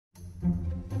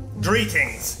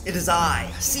Greetings, it is I,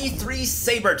 C3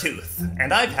 Sabertooth,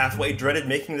 and I've halfway dreaded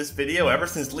making this video ever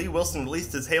since Lee Wilson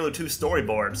released his Halo 2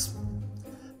 storyboards.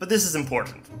 But this is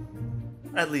important.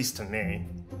 At least to me.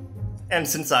 And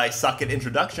since I suck at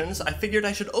introductions, I figured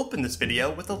I should open this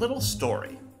video with a little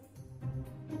story.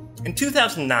 In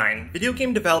 2009, video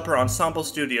game developer Ensemble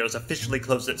Studios officially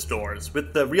closed its doors,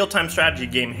 with the real-time strategy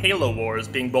game Halo Wars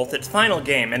being both its final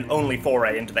game and only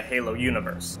foray into the Halo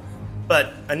universe.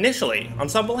 But initially,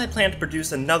 Ensemble had planned to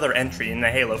produce another entry in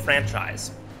the Halo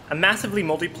franchise, a massively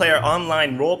multiplayer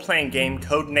online role-playing game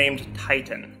codenamed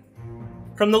Titan.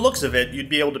 From the looks of it, you'd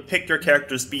be able to pick your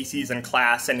character's species and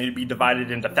class, and you'd be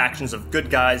divided into factions of good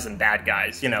guys and bad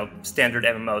guys, you know, standard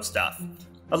MMO stuff.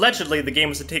 Allegedly, the game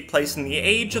was to take place in the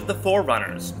age of the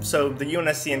Forerunners, so the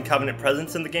UNSC and Covenant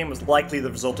presence in the game was likely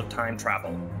the result of time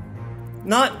travel.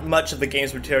 Not much of the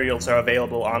game's materials are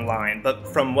available online, but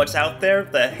from what's out there,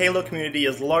 the Halo community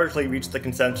has largely reached the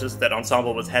consensus that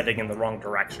Ensemble was heading in the wrong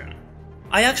direction.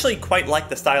 I actually quite like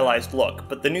the stylized look,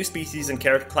 but the new species and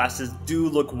character classes do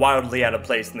look wildly out of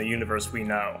place in the universe we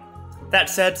know. That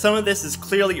said, some of this is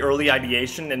clearly early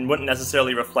ideation and wouldn't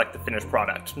necessarily reflect the finished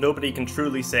product. Nobody can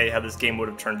truly say how this game would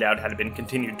have turned out had it been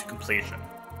continued to completion.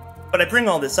 But I bring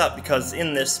all this up because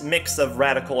in this mix of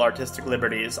radical artistic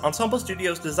liberties, Ensemble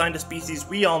Studios designed a species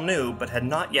we all knew but had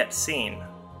not yet seen.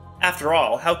 After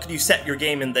all, how could you set your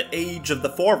game in the age of the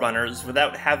Forerunners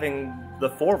without having the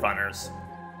Forerunners?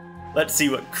 Let's see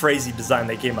what crazy design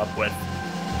they came up with.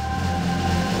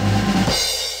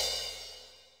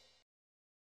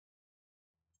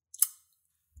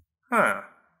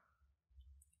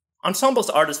 Ensemble's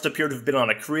artists appear to have been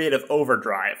on a creative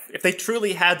overdrive. If they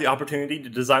truly had the opportunity to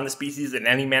design the species in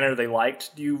any manner they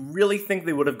liked, do you really think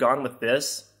they would have gone with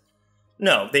this?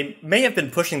 No, they may have been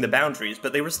pushing the boundaries,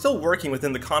 but they were still working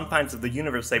within the confines of the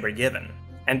universe they were given.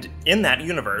 And in that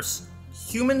universe,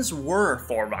 humans were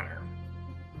Forerunner.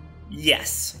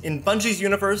 Yes, in Bungie's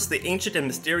universe, the ancient and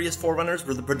mysterious Forerunners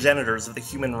were the progenitors of the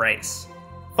human race.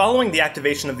 Following the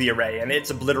activation of the Array and its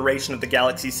obliteration of the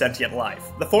galaxy's sentient life,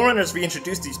 the Forerunners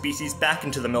reintroduced these species back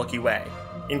into the Milky Way,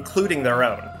 including their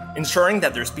own, ensuring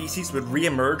that their species would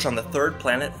re-emerge on the third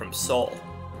planet from Sol.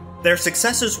 Their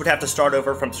successors would have to start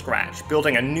over from scratch,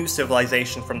 building a new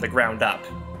civilization from the ground up.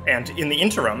 And in the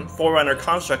interim, Forerunner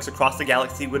constructs across the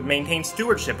galaxy would maintain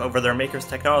stewardship over their maker's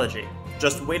technology,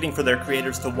 just waiting for their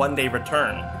creators to one day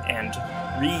return and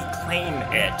reclaim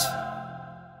it.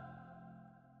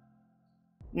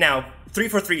 Now,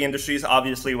 343 Industries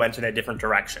obviously went in a different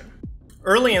direction.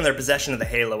 Early in their possession of the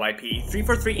Halo IP,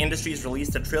 343 Industries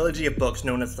released a trilogy of books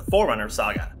known as the Forerunner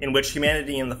Saga, in which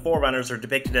humanity and the Forerunners are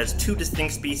depicted as two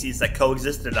distinct species that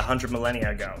coexisted 100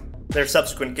 millennia ago. Their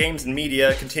subsequent games and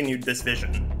media continued this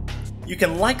vision. You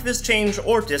can like this change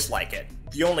or dislike it.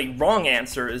 The only wrong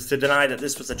answer is to deny that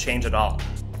this was a change at all,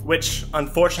 which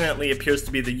unfortunately appears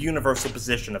to be the universal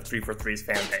position of 343's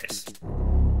fanbase.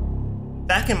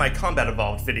 Back in my Combat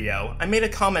Evolved video, I made a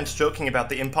comment joking about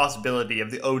the impossibility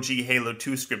of the OG Halo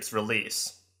 2 script's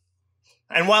release.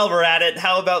 And while we're at it,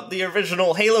 how about the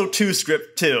original Halo 2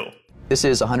 script too? This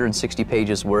is 160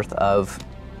 pages worth of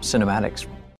cinematics.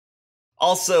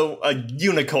 Also, a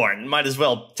unicorn. Might as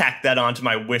well tack that onto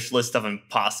my wish list of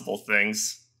impossible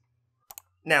things.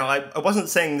 Now, I wasn't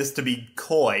saying this to be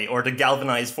coy or to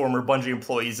galvanize former Bungie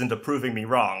employees into proving me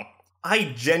wrong.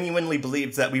 I genuinely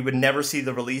believed that we would never see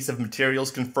the release of materials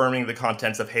confirming the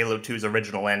contents of Halo 2's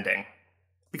original ending.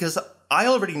 Because I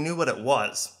already knew what it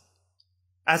was.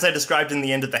 As I described in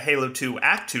the end of the Halo 2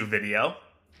 Act 2 video,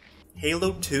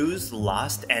 Halo 2's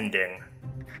lost ending.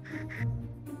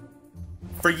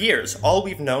 For years, all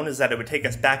we've known is that it would take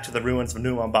us back to the ruins of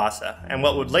New Mombasa, and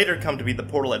what would later come to be the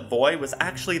portal at Voy was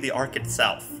actually the Ark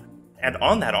itself. And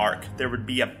on that Ark, there would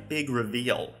be a big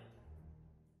reveal.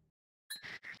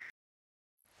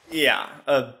 Yeah,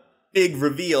 a big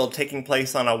reveal taking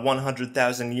place on a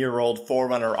 100,000-year-old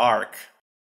Forerunner Ark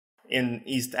in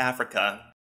East Africa,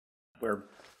 where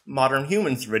modern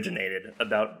humans originated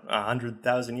about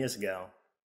 100,000 years ago.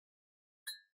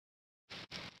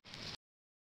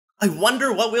 I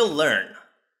wonder what we'll learn.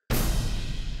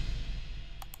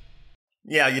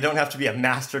 Yeah, you don't have to be a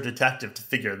master detective to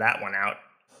figure that one out.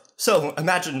 So,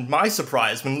 imagine my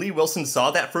surprise when Lee Wilson saw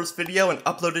that first video and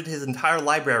uploaded his entire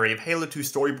library of Halo 2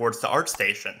 storyboards to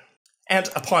ArtStation. And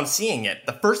upon seeing it,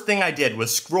 the first thing I did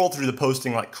was scroll through the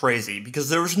posting like crazy, because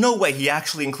there was no way he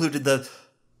actually included the...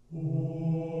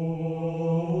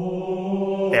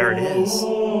 There it is.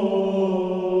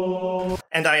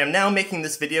 And I am now making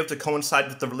this video to coincide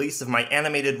with the release of my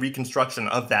animated reconstruction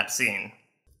of that scene.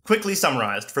 Quickly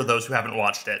summarized for those who haven't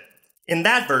watched it. In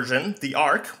that version, the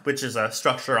Ark, which is a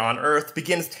structure on Earth,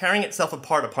 begins tearing itself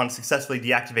apart upon successfully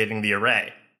deactivating the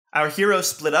array. Our heroes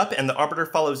split up, and the Arbiter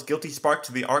follows Guilty Spark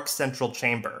to the Ark's central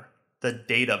chamber, the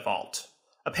Data Vault.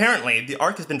 Apparently, the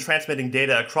Ark has been transmitting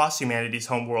data across humanity's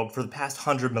homeworld for the past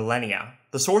 100 millennia,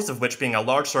 the source of which being a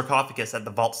large sarcophagus at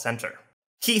the vault's center.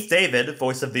 Keith David,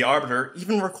 voice of the Arbiter,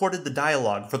 even recorded the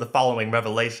dialogue for the following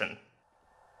revelation.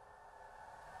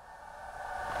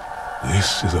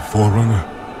 This is a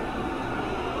Forerunner.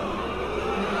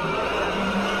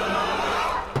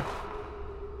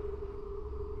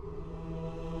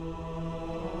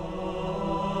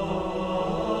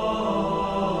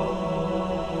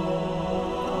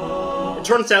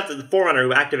 It turns out that the Forerunner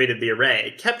who activated the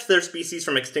array kept their species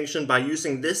from extinction by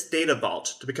using this data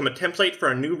vault to become a template for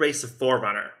a new race of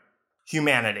Forerunner.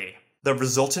 Humanity, the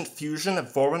resultant fusion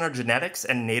of Forerunner genetics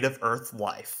and native Earth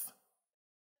life.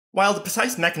 While the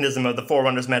precise mechanism of the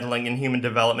Forerunner's meddling in human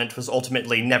development was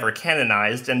ultimately never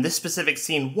canonized, and this specific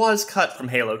scene was cut from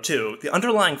Halo 2, the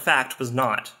underlying fact was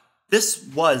not. This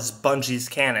was Bungie's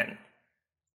canon.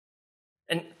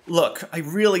 And look, I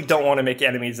really don't want to make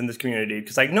enemies in this community,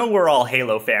 because I know we're all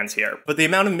Halo fans here, but the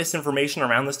amount of misinformation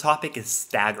around this topic is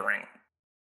staggering.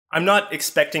 I'm not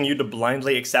expecting you to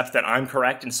blindly accept that I'm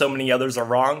correct and so many others are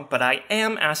wrong, but I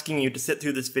am asking you to sit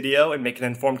through this video and make an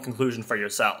informed conclusion for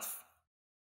yourself.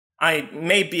 I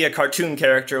may be a cartoon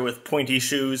character with pointy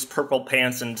shoes, purple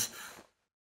pants, and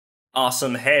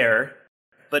awesome hair,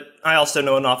 but I also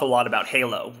know an awful lot about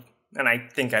Halo, and I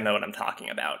think I know what I'm talking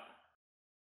about.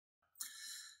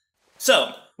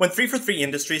 So, when 343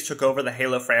 Industries took over the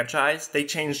Halo franchise, they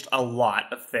changed a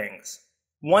lot of things.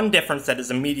 One difference that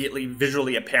is immediately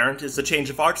visually apparent is the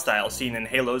change of art style seen in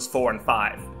Halos 4 and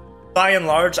 5. By and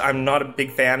large, I'm not a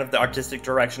big fan of the artistic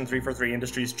direction 343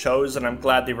 Industries chose, and I'm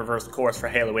glad they reversed course for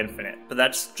Halo Infinite, but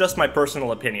that's just my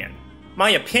personal opinion. My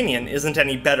opinion isn't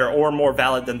any better or more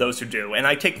valid than those who do, and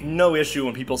I take no issue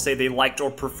when people say they liked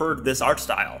or preferred this art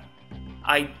style.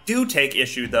 I do take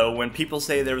issue, though, when people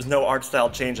say there was no art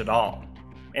style change at all.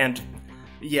 And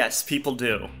yes, people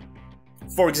do.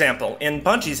 For example, in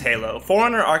Bungie's Halo,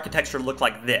 Forerunner architecture looked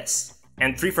like this,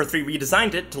 and 343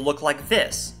 redesigned it to look like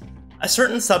this. A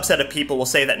certain subset of people will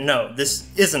say that no, this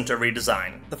isn't a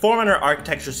redesign. The Forerunner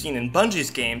architecture seen in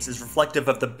Bungie's games is reflective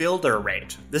of the builder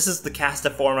rate. This is the cast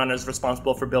of Forerunners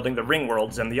responsible for building the ring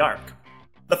worlds and the Ark.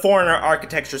 The Forerunner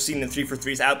architecture seen in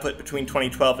 343's output between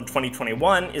 2012 and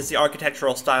 2021 is the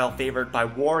architectural style favored by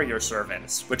Warrior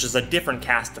Servants, which is a different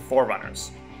cast of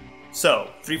Forerunners. So,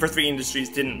 343 Industries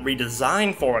didn't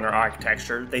redesign Forerunner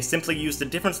architecture, they simply used a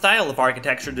different style of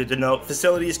architecture to denote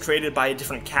facilities created by a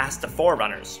different cast of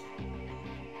Forerunners.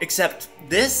 Except,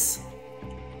 this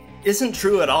isn't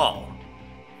true at all.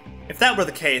 If that were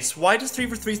the case, why does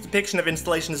 343's depiction of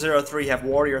Installation 03 have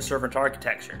Warrior Servant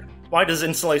architecture? Why does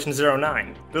Installation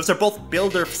 09? Those are both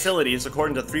builder facilities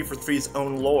according to 343's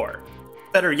own lore.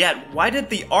 Better yet, why did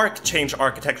the Ark change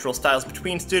architectural styles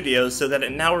between studios so that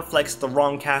it now reflects the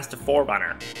wrong cast of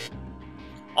Forerunner?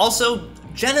 Also,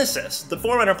 Genesis, the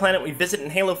Forerunner planet we visit in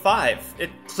Halo 5, it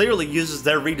clearly uses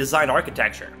their redesigned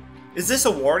architecture. Is this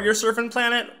a Warrior Servant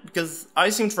planet? Because I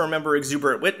seem to remember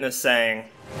Exuberant Witness saying,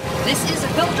 "This is a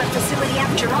builder facility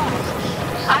after all.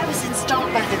 I was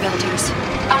installed by the builders.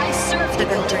 I serve the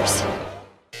builders."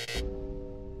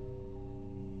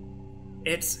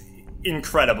 It's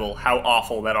incredible how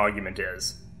awful that argument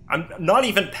is. I'm not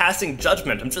even passing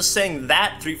judgment, I'm just saying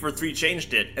that 343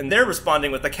 changed it, and they're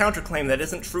responding with a counterclaim that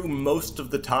isn't true most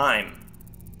of the time.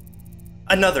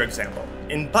 Another example.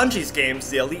 In Bungie's games,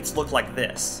 the elites look like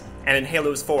this, and in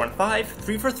Halos 4 and 5,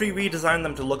 343 redesigned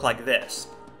them to look like this.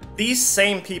 These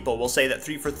same people will say that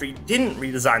 343 didn't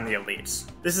redesign the elites.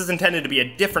 This is intended to be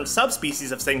a different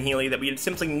subspecies of Sangheili that we had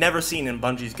simply never seen in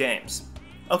Bungie's games.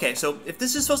 Okay, so if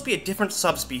this is supposed to be a different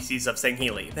subspecies of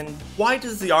Sangheili, then why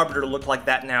does the Arbiter look like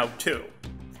that now too?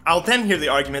 I'll then hear the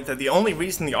argument that the only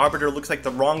reason the Arbiter looks like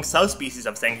the wrong subspecies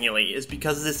of Sangheili is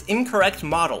because this incorrect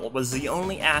model was the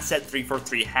only asset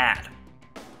 343 had.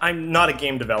 I'm not a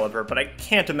game developer, but I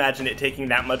can't imagine it taking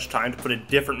that much time to put a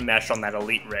different mesh on that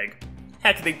elite rig.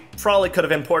 Heck, they probably could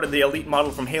have imported the elite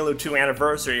model from Halo 2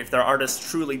 Anniversary if their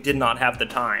artists truly did not have the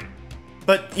time.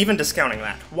 But even discounting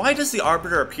that, why does the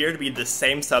Arbiter appear to be the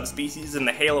same subspecies in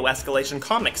the Halo Escalation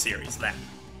comic series then?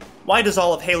 Why does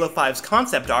all of Halo 5's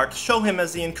concept art show him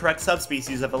as the incorrect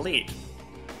subspecies of Elite?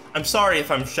 I'm sorry if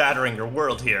I'm shattering your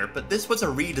world here, but this was a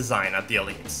redesign of the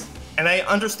Elites. And I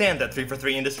understand that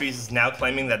 343 Industries is now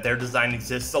claiming that their design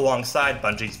exists alongside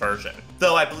Bungie's version,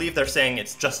 though I believe they're saying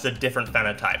it's just a different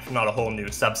phenotype, not a whole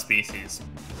new subspecies.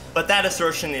 But that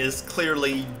assertion is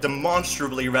clearly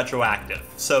demonstrably retroactive,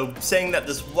 so saying that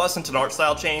this wasn't an art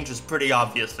style change is pretty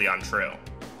obviously untrue.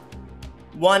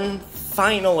 One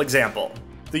final example,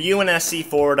 the UNSC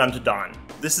Forward Unto Dawn.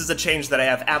 This is a change that I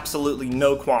have absolutely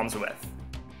no qualms with.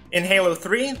 In Halo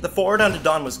 3, the Forward Unto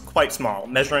Dawn was quite small,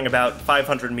 measuring about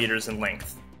 500 meters in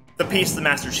length. The piece the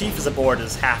Master Chief is aboard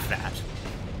is half that.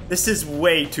 This is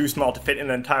way too small to fit in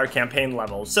an entire campaign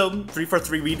level, so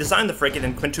 343 redesigned the frigate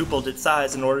and quintupled its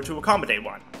size in order to accommodate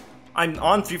one. I'm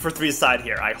on 343's side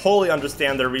here. I wholly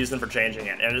understand their reason for changing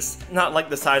it, and it's not like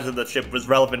the size of the ship was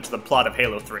relevant to the plot of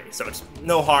Halo 3, so it's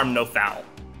no harm, no foul.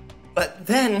 But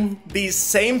then, these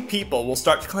same people will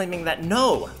start claiming that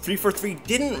no, 343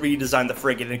 didn't redesign the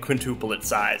frigate and quintuple its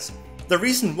size. The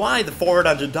reason why the Forward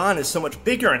Unto Dawn is so much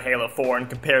bigger in Halo 4 in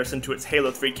comparison to its Halo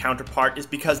 3 counterpart is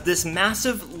because this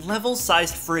massive,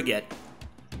 level-sized frigate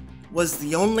was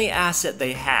the only asset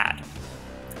they had.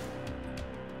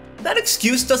 That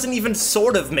excuse doesn't even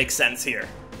sort of make sense here.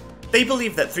 They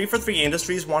believe that 343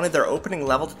 Industries wanted their opening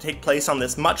level to take place on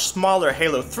this much smaller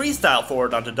Halo 3 style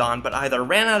Forward Unto Dawn, but either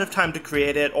ran out of time to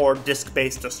create it or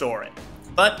disk-based to store it.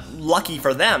 But, lucky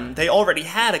for them, they already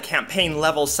had a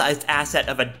campaign-level sized asset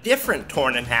of a different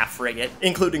torn-in-half frigate,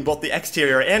 including both the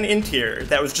exterior and interior,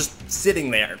 that was just sitting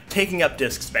there, taking up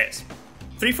disk space.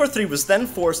 343 was then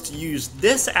forced to use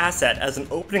this asset as an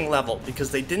opening level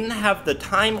because they didn't have the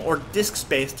time or disk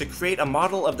space to create a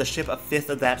model of the ship a fifth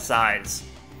of that size.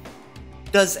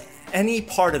 Does any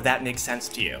part of that make sense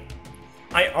to you?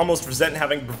 I almost resent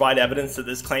having to provide evidence that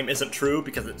this claim isn't true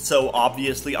because it's so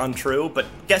obviously untrue, but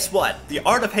guess what? The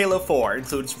Art of Halo 4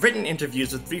 includes written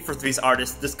interviews with 343's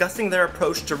artists discussing their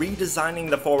approach to redesigning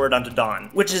the Forward Unto Dawn,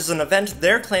 which is an event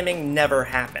they're claiming never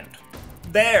happened.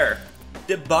 There!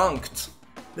 Debunked!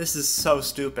 This is so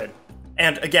stupid.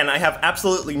 And again, I have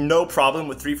absolutely no problem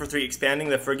with 343 expanding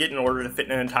the frigate in order to fit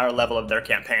an entire level of their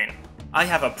campaign. I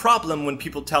have a problem when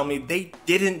people tell me they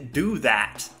didn't do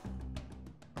that.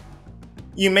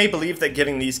 You may believe that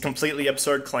giving these completely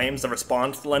absurd claims a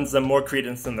response lends them more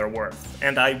credence than they're worth,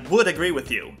 and I would agree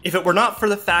with you, if it were not for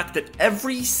the fact that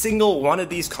every single one of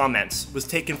these comments was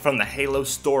taken from the Halo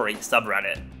Story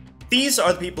subreddit. These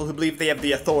are the people who believe they have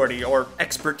the authority or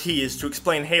expertise to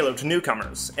explain Halo to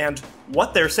newcomers, and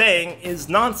what they're saying is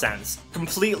nonsense,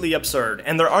 completely absurd,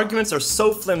 and their arguments are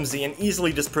so flimsy and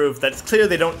easily disproved that it's clear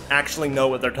they don't actually know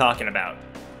what they're talking about.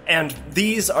 And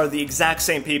these are the exact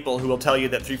same people who will tell you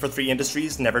that 343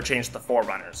 Industries never changed the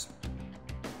Forerunners.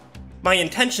 My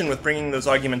intention with bringing those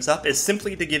arguments up is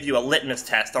simply to give you a litmus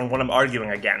test on what I'm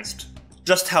arguing against.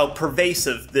 Just how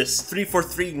pervasive this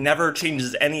 343 never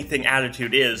changes anything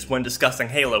attitude is when discussing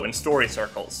Halo in story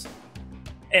circles.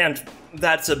 And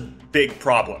that's a big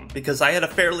problem, because I had a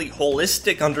fairly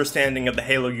holistic understanding of the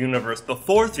Halo universe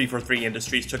before 343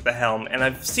 Industries took the helm, and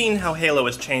I've seen how Halo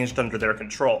has changed under their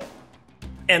control.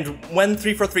 And when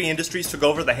 343 Industries took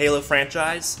over the Halo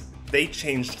franchise, they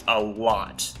changed a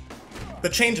lot. The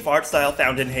change of art style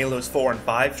found in Halos 4 and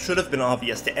 5 should have been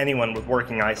obvious to anyone with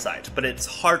working eyesight, but it's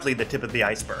hardly the tip of the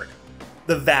iceberg.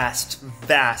 The vast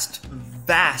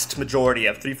majority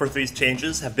of 343's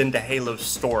changes have been to Halo's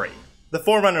story. The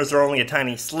Forerunners are only a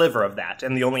tiny sliver of that,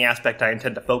 and the only aspect I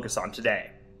intend to focus on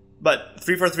today. But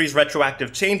 343's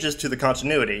retroactive changes to the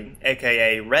continuity,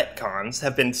 aka retcons,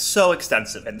 have been so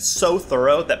extensive and so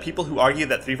thorough that people who argue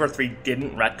that 343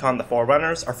 didn't retcon the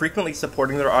Forerunners are frequently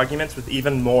supporting their arguments with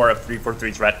even more of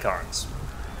 343's retcons.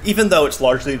 Even though it's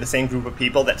largely the same group of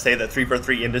people that say that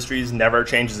 343 Industries never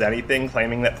changes anything,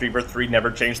 claiming that 343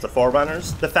 never changed the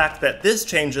Forerunners, the fact that this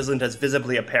change isn't as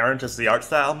visibly apparent as the art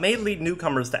style may lead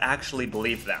newcomers to actually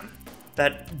believe them.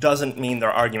 That doesn't mean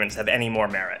their arguments have any more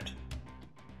merit.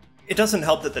 It doesn't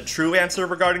help that the true answer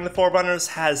regarding the Forerunners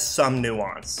has some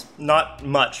nuance. Not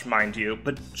much, mind you,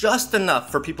 but just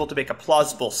enough for people to make a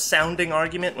plausible sounding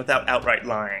argument without outright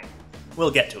lying.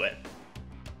 We'll get to it.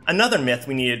 Another myth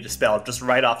we need to dispel just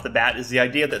right off the bat is the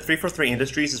idea that 343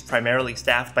 Industries is primarily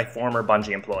staffed by former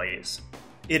Bungie employees.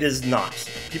 It is not.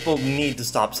 People need to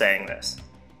stop saying this.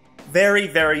 Very,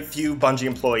 very few Bungie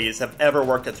employees have ever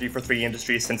worked at 343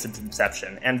 Industries since its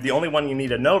inception, and the only one you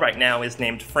need to know right now is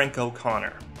named Frank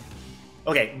O'Connor.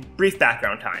 Okay, brief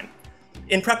background time.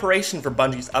 In preparation for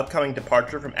Bungie's upcoming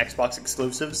departure from Xbox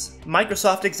exclusives,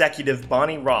 Microsoft executive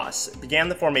Bonnie Ross began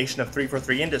the formation of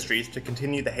 343 Industries to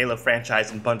continue the Halo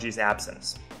franchise in Bungie's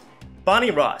absence.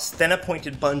 Bonnie Ross then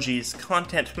appointed Bungie's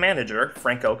content manager,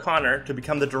 Frank O'Connor, to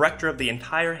become the director of the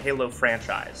entire Halo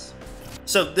franchise.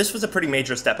 So this was a pretty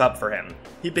major step up for him.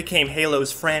 He became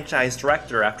Halo's franchise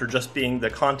director after just being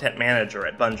the content manager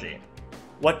at Bungie.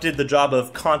 What did the job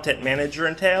of content manager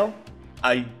entail?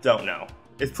 I don't know.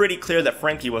 it's pretty clear that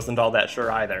Frankie wasn't all that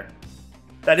sure either.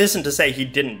 That isn't to say he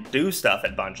didn't do stuff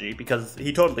at Bungie, because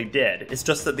he totally did. It's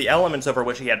just that the elements over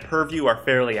which he had purview are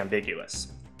fairly ambiguous.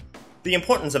 The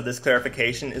importance of this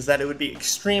clarification is that it would be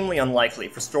extremely unlikely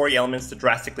for story elements to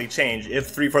drastically change if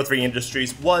 343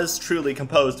 Industries was truly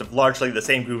composed of largely the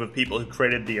same group of people who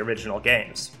created the original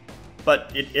games.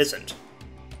 But it isn't.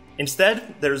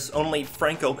 Instead, there's only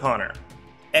Frank O'Connor,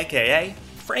 aka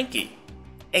Frankie,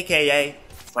 aka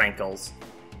Frankles.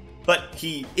 But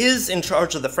he is in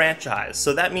charge of the franchise,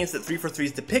 so that means that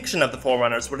 343's depiction of the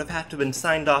Forerunners would have had to have been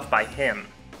signed off by him.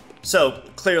 So,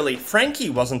 clearly,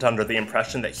 Frankie wasn't under the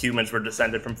impression that humans were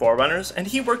descended from Forerunners, and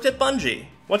he worked at Bungie.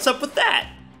 What's up with that?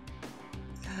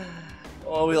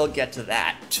 Well, we'll get to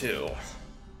that, too.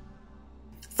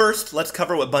 First, let's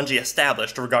cover what Bungie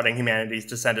established regarding humanity's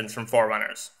descendants from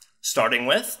Forerunners. Starting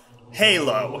with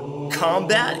Halo,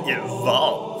 Combat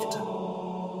Evolved.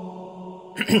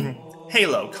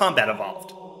 Halo, Combat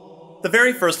Evolved. The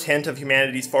very first hint of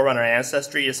humanity's Forerunner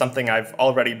ancestry is something I've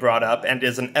already brought up and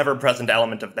is an ever-present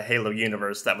element of the Halo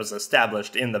universe that was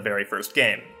established in the very first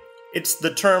game. It's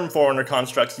the term Forerunner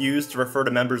constructs use to refer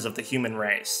to members of the human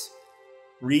race.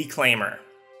 Reclaimer.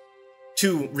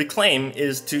 To reclaim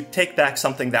is to take back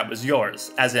something that was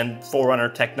yours, as in Forerunner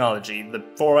technology, the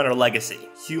Forerunner legacy.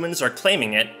 Humans are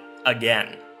claiming it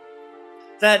again.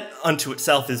 That unto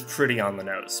itself is pretty on the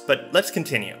nose, but let's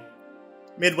continue.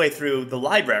 Midway through the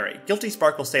library, Guilty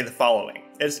Spark will say the following.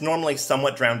 It's normally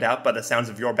somewhat drowned out by the sounds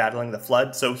of your battling the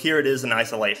Flood, so here it is in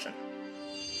isolation.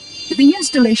 The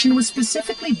installation was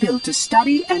specifically built to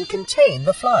study and contain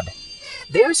the Flood.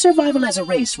 Their survival as a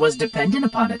race was dependent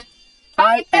upon it.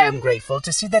 I am grateful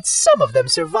to see that some of them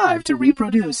survived to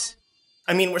reproduce.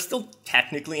 I mean, we're still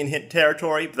technically in hint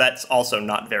territory, but that's also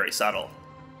not very subtle.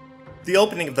 The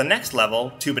opening of the next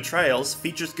level, 2 Betrayals,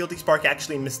 features Guilty Spark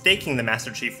actually mistaking the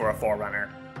Master Chief for a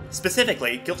Forerunner.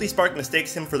 Specifically, Guilty Spark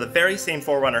mistakes him for the very same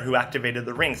Forerunner who activated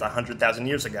the rings 100,000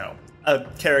 years ago, a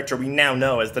character we now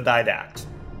know as the Didact.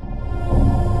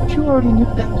 But you already knew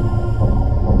that.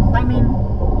 I mean,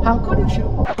 how couldn't you?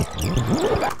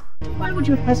 Why would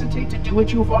you hesitate to do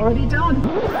what you've already done?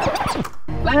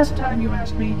 Last time you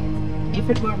asked me, if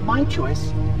it were my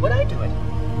choice, would I do it?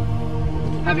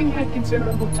 Having had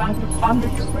considerable time to ponder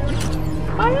your query,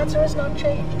 my answer has not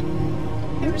changed.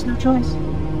 There is no choice.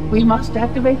 We must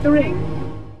activate the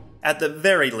ring. At the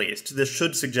very least, this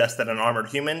should suggest that an armored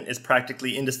human is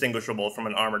practically indistinguishable from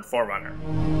an armored Forerunner.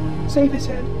 Save his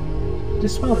head.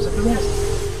 Dispose of the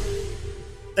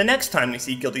rest. The next time we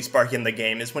see Guilty Spark in the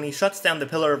game is when he shuts down the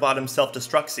Pillar of Autumn's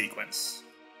self-destruct sequence.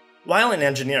 While in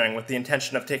engineering with the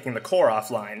intention of taking the core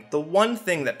offline, the one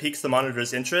thing that piques the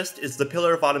monitor's interest is the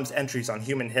Pillar of Autumn's entries on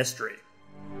human history.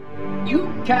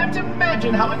 You can't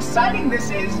imagine how exciting this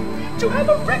is, to have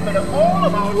a record of all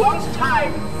of our lost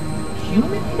time.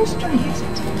 Human history, is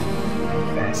it?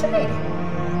 Fascinating.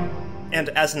 And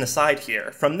as an aside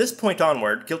here, from this point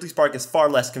onward, Guilty Spark is far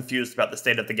less confused about the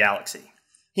state of the galaxy.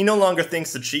 He no longer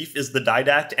thinks the Chief is the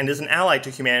Didact and is an ally to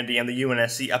humanity and the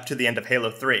UNSC up to the end of Halo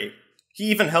 3. He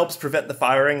even helps prevent the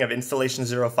firing of Installation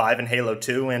 05 in Halo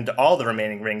 2 and all the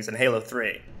remaining rings in Halo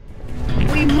 3.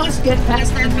 We must get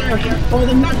past that barrier, or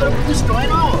the network will destroy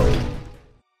it all!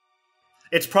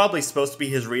 It's probably supposed to be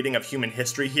his reading of human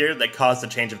history here that caused the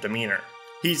change of demeanor.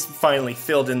 He's finally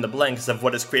filled in the blanks of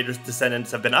what his creator's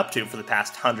descendants have been up to for the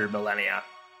past 100 millennia.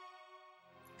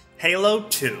 Halo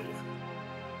 2.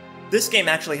 This game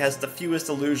actually has the fewest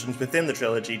allusions within the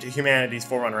trilogy to humanity's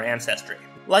Forerunner ancestry,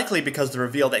 likely because the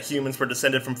reveal that humans were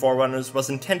descended from Forerunners was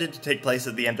intended to take place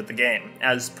at the end of the game,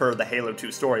 as per the Halo 2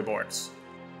 storyboards.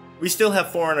 We still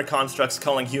have Forerunner constructs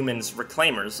calling humans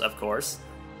Reclaimers, of course.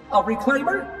 A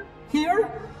Reclaimer? Here?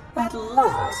 At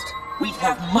last! We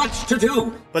have much to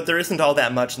do! But there isn't all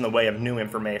that much in the way of new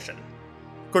information.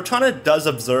 Cortana does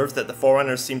observe that the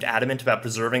Forerunners seemed adamant about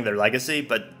preserving their legacy,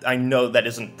 but I know that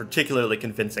isn't particularly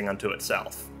convincing unto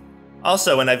itself.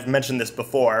 Also, and I've mentioned this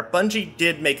before, Bungie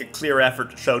did make a clear effort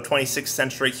to show 26th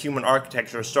century human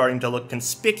architecture starting to look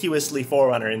conspicuously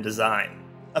Forerunner in design,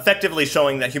 effectively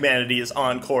showing that humanity is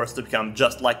on course to become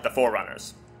just like the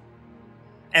Forerunners.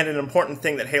 And an important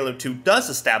thing that Halo 2 does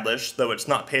establish, though it's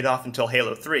not paid off until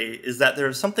Halo 3, is that there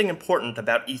is something important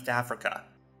about East Africa.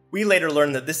 We later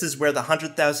learn that this is where the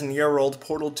 100,000-year-old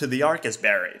portal to the Ark is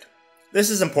buried. This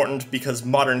is important because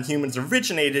modern humans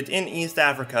originated in East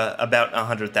Africa about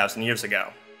 100,000 years ago.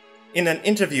 In an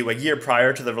interview a year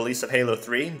prior to the release of Halo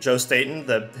 3, Joe Staten,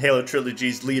 the Halo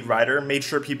trilogy's lead writer, made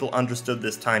sure people understood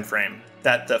this time frame,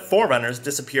 that the Forerunners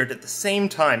disappeared at the same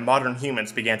time modern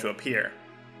humans began to appear.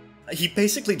 He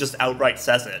basically just outright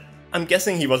says it. I'm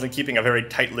guessing he wasn't keeping a very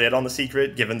tight lid on the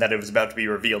secret, given that it was about to be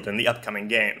revealed in the upcoming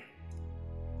game.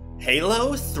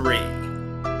 Halo 3.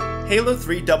 Halo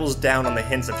 3 doubles down on the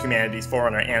hints of humanity's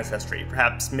Forerunner ancestry,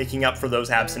 perhaps making up for those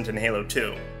absent in Halo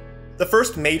 2. The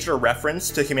first major reference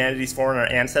to humanity's Forerunner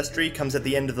ancestry comes at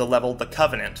the end of the level The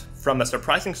Covenant, from a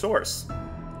surprising source: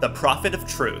 the Prophet of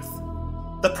Truth.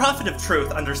 The Prophet of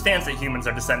Truth understands that humans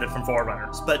are descended from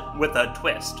Forerunners, but with a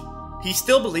twist. He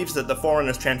still believes that the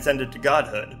Forerunners transcended to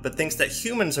godhood, but thinks that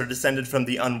humans are descended from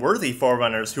the unworthy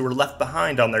Forerunners who were left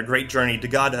behind on their great journey to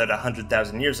godhood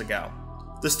 100,000 years ago.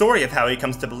 The story of how he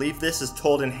comes to believe this is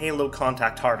told in Halo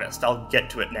Contact Harvest. I'll get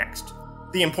to it next.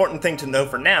 The important thing to know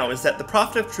for now is that the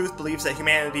Prophet of Truth believes that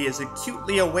humanity is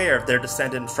acutely aware of their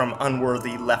descendants from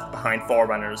unworthy, left-behind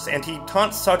Forerunners, and he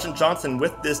taunts Sergeant Johnson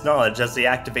with this knowledge as they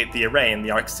activate the array in the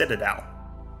Ark Citadel.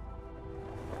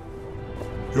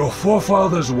 Your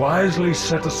forefathers wisely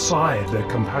set aside their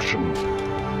compassion,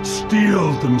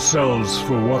 steeled themselves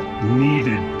for what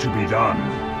needed to be done.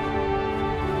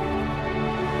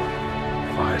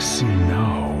 I see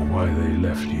now why they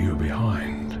left you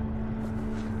behind.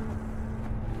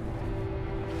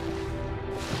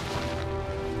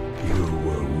 You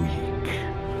were weak,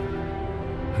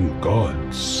 and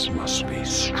gods must be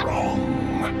strong.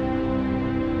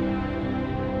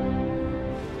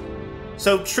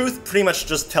 So Truth pretty much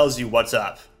just tells you what's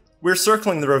up. We're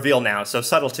circling the reveal now, so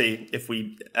subtlety, if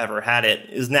we ever had it,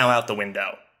 is now out the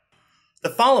window. The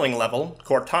following level,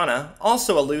 Cortana,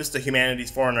 also alludes to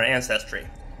humanity's Forerunner ancestry,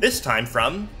 this time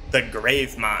from the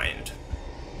Gravemind.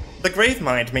 The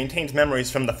Gravemind maintains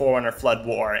memories from the Forerunner Flood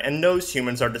War, and knows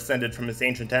humans are descended from its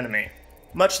ancient enemy.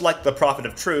 Much like the Prophet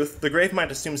of Truth, the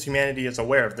Gravemind assumes humanity is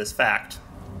aware of this fact.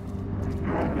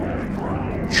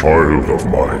 Child of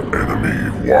my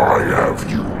enemy, why have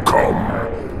you come?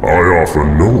 I offer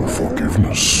no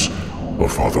forgiveness. A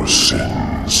father's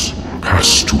sins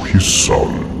pass to his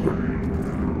son.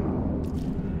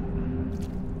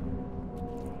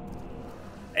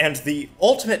 And the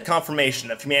ultimate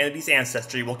confirmation of humanity's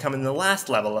ancestry will come in the last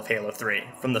level of Halo 3,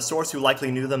 from the source who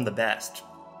likely knew them the best.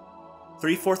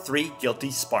 343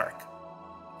 Guilty Spark.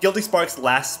 Guilty Spark's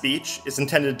last speech is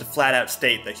intended to flat out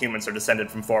state that humans are descended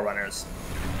from Forerunners.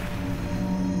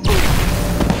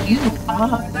 You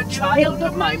are the child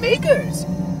of my makers,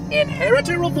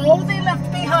 inheritor of all they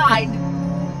left behind.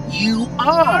 You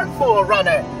are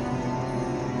Forerunner.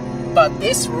 But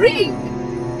this ring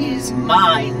is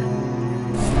mine.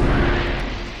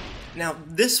 Now,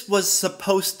 this was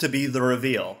supposed to be the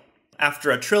reveal.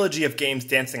 After a trilogy of games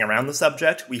dancing around the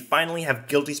subject, we finally have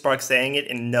Guilty Spark saying it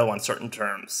in no uncertain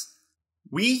terms.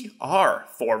 We are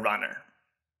Forerunner.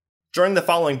 During the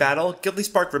following battle, Guilty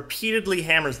Spark repeatedly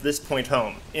hammers this point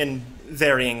home, in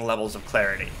varying levels of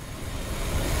clarity.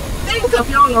 Think of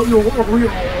your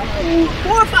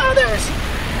forefathers!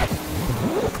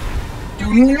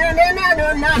 Do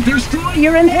not destroy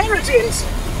your inheritance!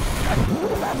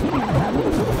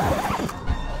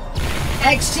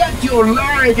 Accept your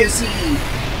legacy!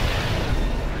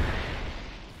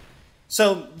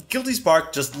 So, Guilty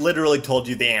Spark just literally told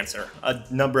you the answer, a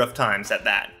number of times at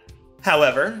that.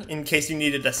 However, in case you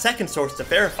needed a second source to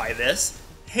verify this,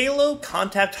 Halo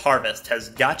Contact Harvest has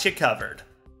got you covered.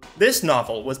 This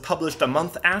novel was published a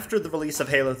month after the release of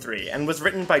Halo 3 and was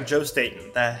written by Joe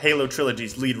Staten, the Halo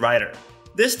trilogy's lead writer.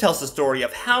 This tells the story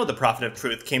of how the Prophet of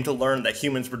Truth came to learn that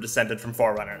humans were descended from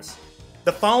Forerunners.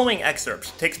 The following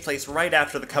excerpt takes place right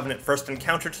after the Covenant first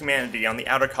encountered humanity on the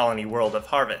outer colony world of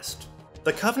Harvest.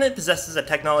 The Covenant possesses a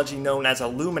technology known as a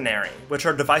luminary, which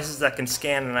are devices that can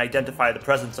scan and identify the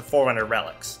presence of Forerunner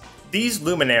relics. These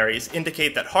luminaries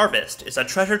indicate that Harvest is a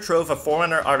treasure trove of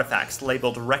Forerunner artifacts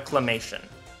labeled Reclamation.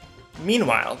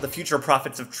 Meanwhile, the future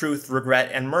prophets of Truth,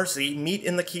 Regret, and Mercy meet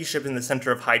in the keyship in the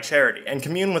center of High Charity and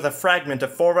commune with a fragment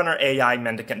of Forerunner AI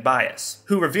Mendicant Bias,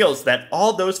 who reveals that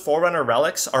all those Forerunner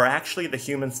relics are actually the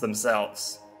humans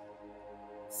themselves.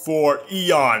 For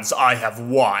eons I have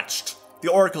watched.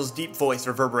 The Oracle's deep voice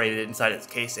reverberated inside its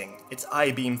casing. Its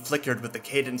eye beam flickered with the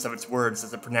cadence of its words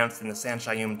as it pronounced in the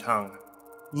Sanshayum tongue.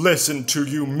 Listen to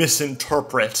you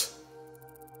misinterpret.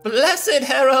 Blessed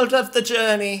herald of the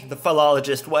journey, the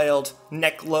philologist wailed,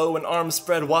 neck low and arms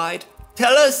spread wide.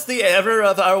 Tell us the error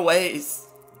of our ways.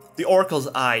 The Oracle's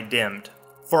eye dimmed.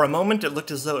 For a moment it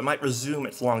looked as though it might resume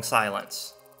its long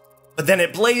silence. But then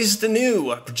it blazed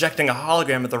anew, projecting a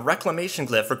hologram of the Reclamation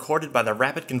glyph recorded by the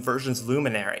Rapid Conversion's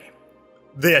luminary.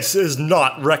 This is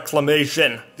not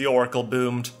Reclamation, the Oracle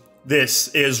boomed. This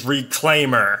is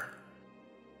Reclaimer.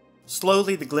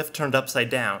 Slowly the glyph turned upside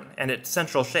down, and its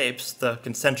central shapes, the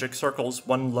concentric circles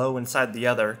one low inside the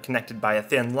other, connected by a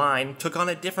thin line, took on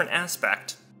a different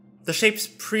aspect. The shape's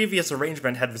previous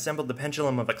arrangement had resembled the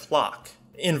pendulum of a clock.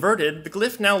 Inverted, the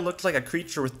glyph now looked like a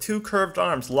creature with two curved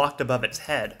arms locked above its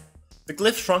head. The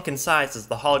glyph shrunk in size as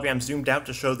the hologram zoomed out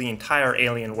to show the entire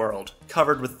alien world,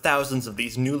 covered with thousands of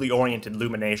these newly oriented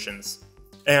luminations.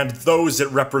 And those it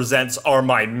represents are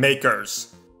my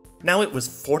makers! Now it was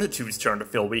Fortitude's turn to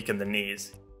feel weak in the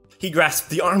knees. He grasped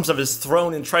the arms of his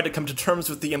throne and tried to come to terms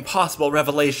with the impossible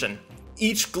revelation.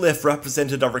 Each glyph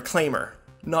represented a reclaimer,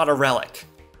 not a relic.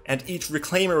 And each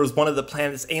reclaimer was one of the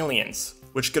planet's aliens,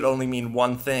 which could only mean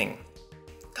one thing.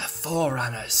 "The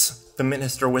Forerunners," the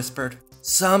minister whispered.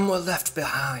 "Some were left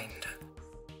behind."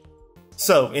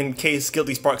 So, in case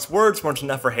Guilty Spark's words weren't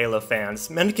enough for Halo fans,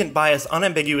 mendicant bias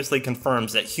unambiguously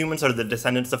confirms that humans are the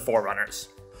descendants of Forerunners.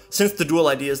 Since the dual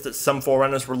idea is that some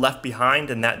Forerunners were left behind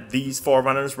and that these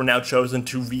Forerunners were now chosen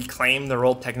to reclaim their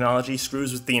old technology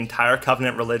screws with the entire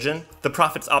Covenant religion, the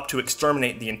prophets opt to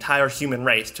exterminate the entire human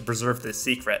race to preserve this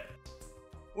secret.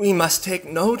 "We must take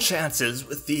no chances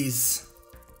with these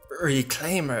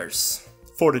reclaimers."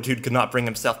 Fortitude could not bring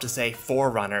himself to say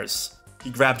Forerunners.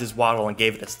 He grabbed his waddle and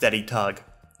gave it a steady tug.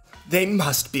 "They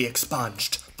must be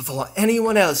expunged before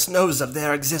anyone else knows of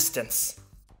their existence."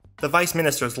 The Vice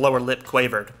Minister's lower lip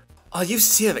quavered. "Are you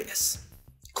serious?"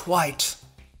 "Quite."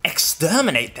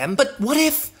 "Exterminate them? But what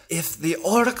if—" "If the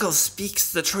Oracle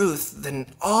speaks the truth,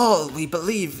 then all we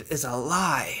believe is a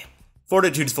lie."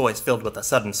 Fortitude's voice filled with a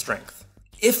sudden strength.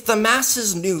 "If the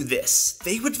masses knew this,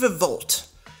 they would revolt,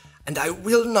 and I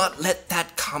will not let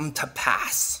that come to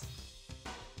pass."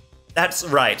 That's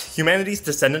right, humanity's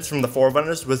descendants from the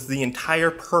Forerunners was the entire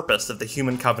purpose of the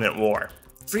Human Covenant War.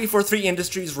 343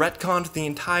 Industries retconned the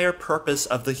entire purpose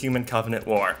of the Human Covenant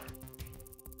War.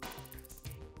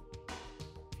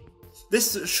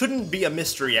 This shouldn't be a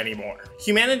mystery anymore.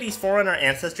 Humanity's Forerunner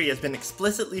ancestry has been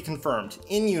explicitly confirmed,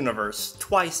 in-universe,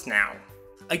 twice now.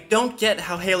 I don't get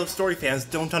how Halo story fans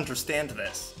don't understand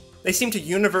this. They seem to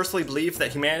universally believe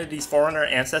that humanity's Forerunner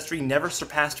ancestry never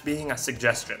surpassed being a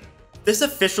suggestion. This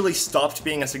officially stopped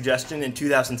being a suggestion in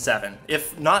 2007,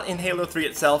 if not in Halo 3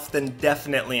 itself, then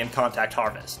definitely in Contact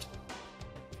Harvest.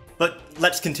 But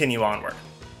let's continue onward.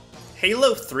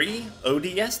 Halo 3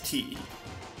 ODST.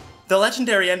 The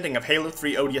legendary ending of Halo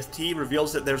 3 ODST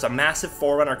reveals that there's a massive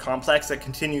Forerunner complex that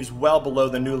continues well below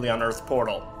the newly unearthed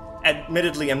portal.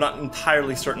 Admittedly, I'm not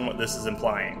entirely certain what this is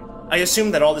implying. I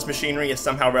assume that all this machinery is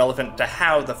somehow relevant to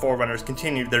how the Forerunners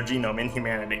continued their genome in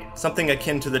humanity, something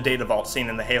akin to the data vault seen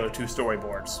in the Halo 2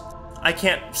 storyboards. I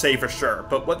can't say for sure,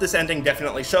 but what this ending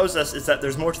definitely shows us is that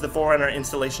there's more to the Forerunner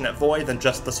installation at Void than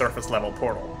just the surface level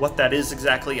portal. What that is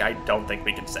exactly, I don't think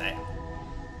we can say.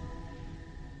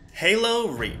 Halo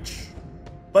Reach.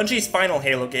 Bungie's final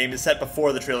Halo game is set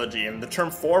before the trilogy, and the term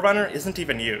Forerunner isn't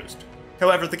even used.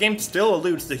 However, the game still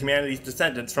alludes to humanity's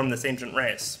descendants from this ancient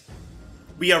race.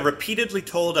 We are repeatedly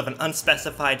told of an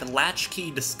unspecified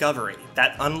latchkey discovery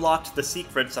that unlocked the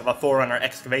secrets of a Forerunner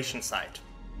excavation site.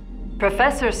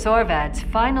 Professor Sorvad's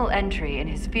final entry in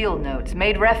his field notes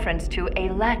made reference to a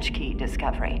latchkey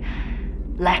discovery.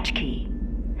 Latchkey.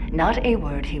 Not a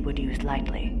word he would use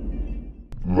lightly.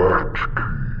 Latchkey.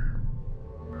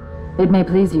 It may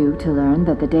please you to learn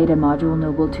that the data module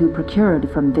Noble 2 procured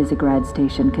from Visegrad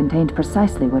Station contained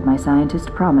precisely what my scientist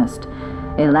promised.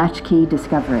 A latchkey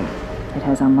discovery. It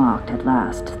has unlocked, at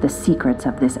last, the secrets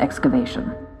of this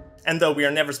excavation. And though we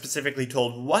are never specifically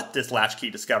told what this latchkey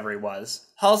discovery was,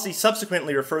 Halsey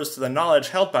subsequently refers to the knowledge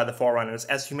held by the Forerunners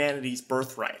as humanity's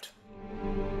birthright.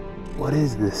 What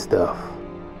is this stuff?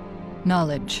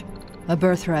 Knowledge. A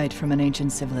birthright from an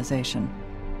ancient civilization.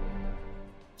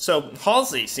 So,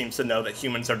 Halsey seems to know that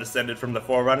humans are descended from the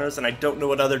Forerunners, and I don't know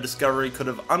what other discovery could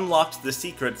have unlocked the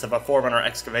secrets of a Forerunner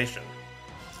excavation.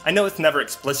 I know it's never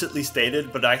explicitly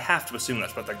stated, but I have to assume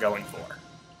that's what they're going for.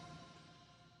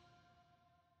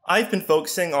 I've been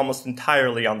focusing almost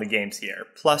entirely on the games here,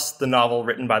 plus the novel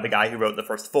written by the guy who wrote the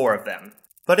first 4 of them.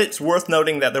 But it's worth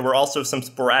noting that there were also some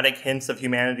sporadic hints of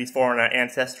humanity's Forerunner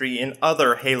ancestry in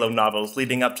other Halo novels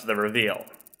leading up to the reveal.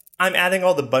 I'm adding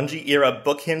all the Bungie-era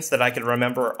book hints that I can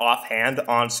remember offhand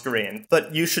on screen,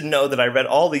 but you should know that I read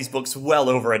all these books well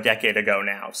over a decade ago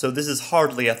now, so this is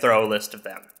hardly a thorough list of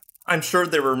them. I'm sure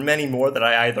there were many more that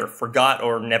I either forgot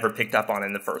or never picked up on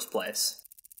in the first place.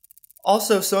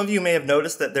 Also, some of you may have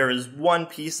noticed that there is one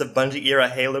piece of Bungie-era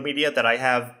Halo media that I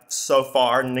have, so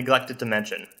far, neglected to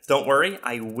mention. Don't worry,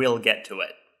 I will get to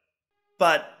it.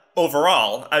 But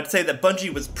overall, I'd say that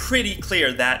Bungie was pretty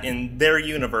clear that, in their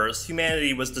universe,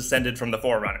 humanity was descended from the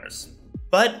Forerunners.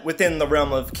 But within the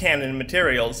realm of canon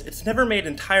materials, it's never made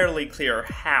entirely clear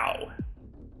how.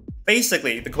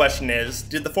 Basically, the question is,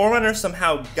 did the Forerunner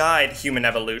somehow guide human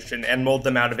evolution and mold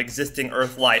them out of existing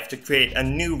Earth life to create a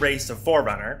new race of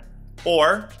Forerunner?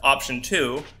 Or, option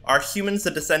 2, are humans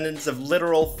the descendants of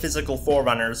literal physical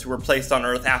Forerunners who were placed on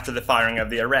Earth after the firing of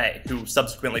the array, who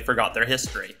subsequently forgot their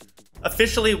history?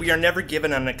 Officially, we are never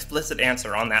given an explicit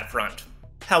answer on that front.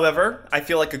 However, I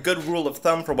feel like a good rule of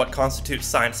thumb for what constitutes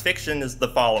science fiction is the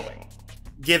following.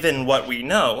 Given what we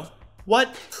know,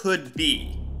 what could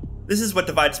be? This is what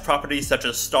divides properties such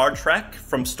as Star Trek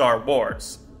from Star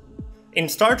Wars. In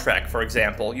Star Trek, for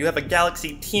example, you have a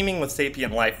galaxy teeming with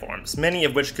sapient lifeforms, many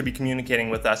of which could be communicating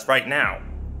with us right now.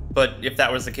 But if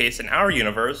that was the case in our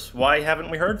universe, why haven't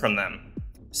we heard from them?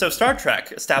 So Star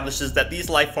Trek establishes that these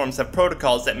lifeforms have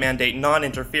protocols that mandate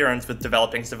non-interference with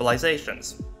developing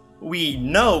civilizations. We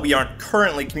know we aren't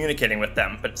currently communicating with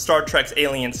them, but Star Trek's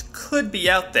aliens could be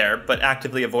out there, but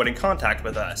actively avoiding contact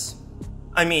with us.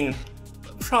 I mean,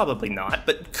 probably not,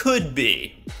 but could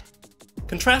be.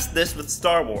 Contrast this with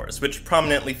Star Wars, which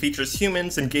prominently features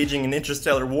humans engaging in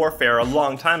interstellar warfare a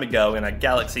long time ago in a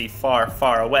galaxy far,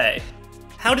 far away.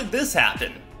 How did this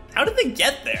happen? How did they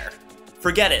get there?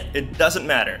 Forget it, it doesn't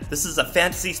matter. This is a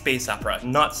fantasy space opera,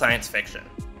 not science fiction.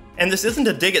 And this isn't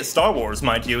a dig at Star Wars,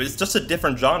 mind you, it's just a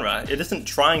different genre. It isn't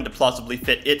trying to plausibly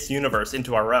fit its universe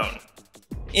into our own.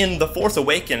 In The Force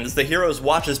Awakens, the heroes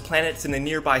watch as planets in a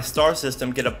nearby star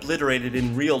system get obliterated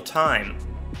in real time.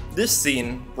 This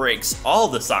scene breaks all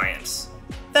the science.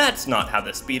 That's not how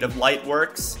the speed of light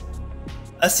works.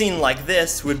 A scene like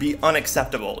this would be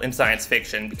unacceptable in science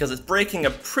fiction because it's breaking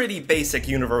a pretty basic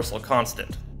universal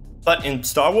constant. But in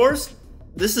Star Wars,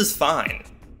 this is fine.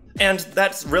 And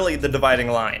that's really the dividing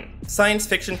line. Science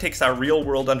fiction takes our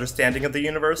real-world understanding of the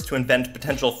universe to invent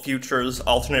potential futures,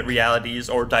 alternate realities,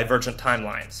 or divergent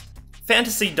timelines.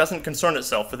 Fantasy doesn't concern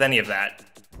itself with any of that.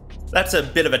 That's a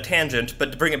bit of a tangent,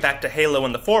 but to bring it back to Halo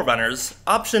and the Forerunners,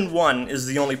 option 1 is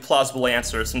the only plausible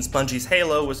answer since Bungie's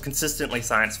Halo was consistently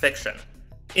science fiction.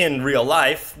 In real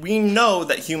life, we know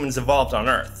that humans evolved on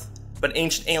Earth, but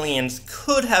ancient aliens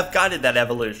could have guided that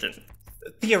evolution.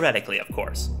 Theoretically, of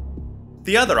course.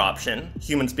 The other option,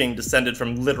 humans being descended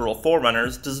from literal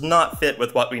Forerunners, does not fit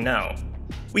with what we know.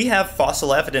 We have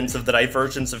fossil evidence of the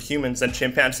divergence of humans and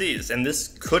chimpanzees, and this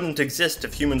couldn't exist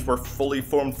if humans were fully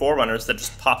formed Forerunners that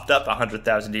just popped up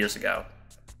 100,000 years ago.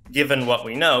 Given what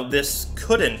we know, this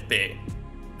couldn't be.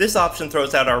 This option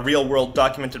throws out our real-world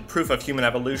documented proof of human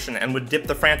evolution and would dip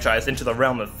the franchise into the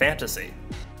realm of fantasy.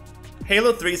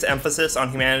 Halo 3's emphasis on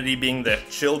humanity being the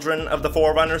children of the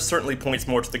Forerunners certainly points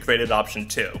more to the created option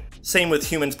 2. Same with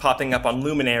humans popping up on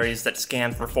luminaries that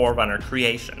scan for Forerunner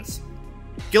creations.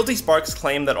 Guilty Spark's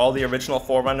claim that all the original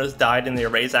Forerunners died in the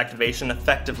array's activation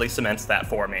effectively cements that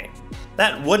for me.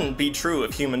 That wouldn't be true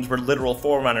if humans were literal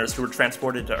Forerunners who were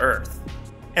transported to Earth.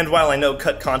 And while I know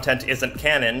cut content isn't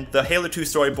canon, the Halo 2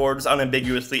 storyboards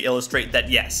unambiguously illustrate that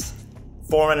yes,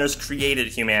 Forerunners created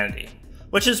humanity.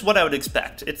 Which is what I would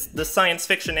expect. It's the science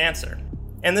fiction answer.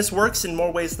 And this works in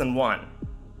more ways than one.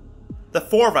 The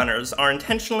Forerunners are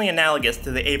intentionally analogous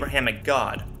to the Abrahamic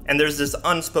God, and there's this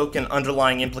unspoken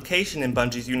underlying implication in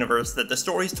Bungie's universe that the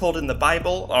stories told in the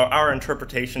Bible are our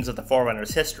interpretations of the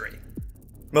Forerunners' history.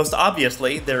 Most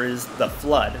obviously, there is the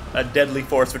Flood, a deadly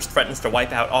force which threatens to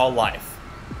wipe out all life.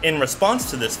 In response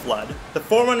to this flood, the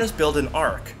Forerunners build an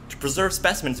ark to preserve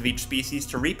specimens of each species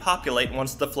to repopulate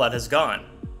once the flood has gone.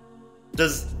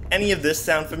 Does any of this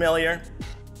sound familiar?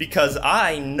 Because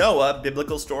I know a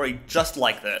biblical story just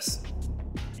like this.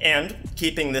 And,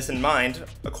 keeping this in mind,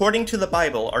 according to the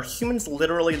Bible, are humans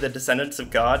literally the descendants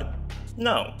of God?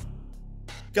 No.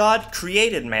 God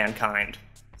created mankind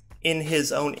in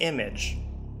his own image.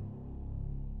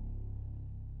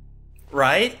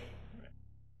 Right?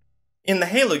 In the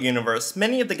Halo universe,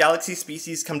 many of the galaxy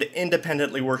species come to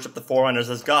independently worship the Forerunners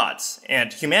as gods,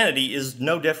 and humanity is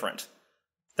no different.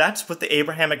 That's what the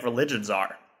Abrahamic religions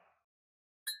are.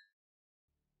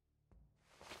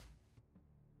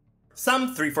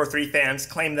 Some 343 fans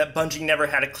claim that Bungie never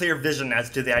had a clear vision as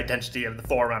to the identity of the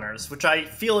Forerunners, which I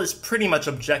feel is pretty much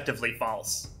objectively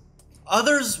false.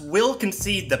 Others will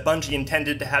concede that Bungie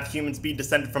intended to have humans be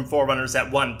descended from Forerunners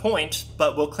at one point,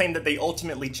 but will claim that they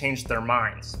ultimately changed their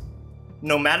minds.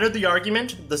 No matter the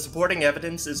argument, the supporting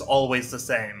evidence is always the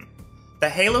same. The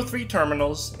Halo 3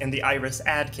 terminals and the Iris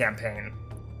ad campaign.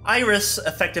 Iris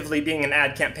effectively being an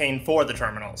ad campaign for the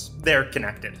terminals. They're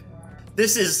connected.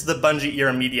 This is the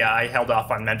Bungie-era media I held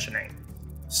off on mentioning.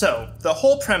 So, the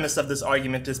whole premise of this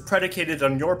argument is predicated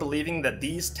on your believing that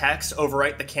these texts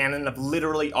overwrite the canon of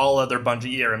literally all other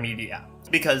Bungie-era media.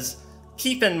 Because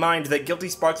Keep in mind that Guilty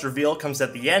Spark's reveal comes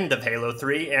at the end of Halo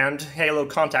 3, and Halo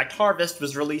Contact Harvest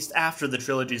was released after the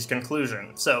trilogy's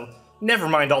conclusion, so never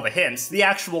mind all the hints, the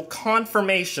actual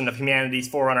confirmation of humanity's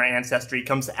Forerunner ancestry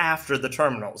comes after the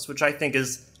terminals, which I think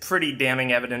is pretty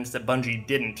damning evidence that Bungie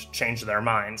didn't change their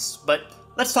minds. But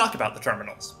let's talk about the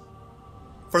terminals.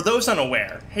 For those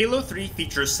unaware, Halo 3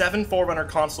 features 7 Forerunner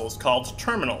consoles called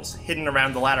terminals hidden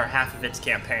around the latter half of its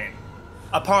campaign.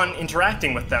 Upon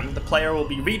interacting with them, the player will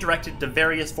be redirected to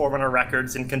various Forerunner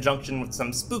records in conjunction with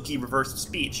some spooky reversed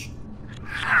speech.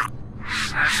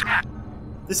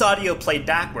 This audio played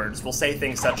backwards will say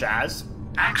things such as,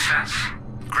 "Access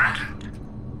granted,"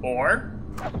 or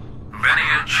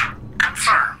 "Lineage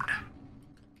confirmed."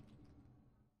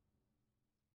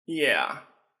 Yeah.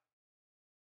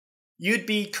 You'd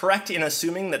be correct in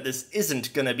assuming that this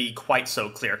isn't gonna be quite so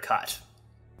clear-cut.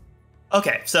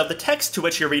 Okay, so the text to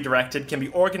which you're redirected can be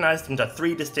organized into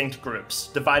 3 distinct groups,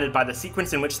 divided by the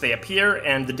sequence in which they appear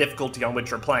and the difficulty on which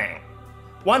you're playing.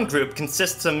 One group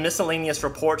consists of miscellaneous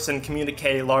reports and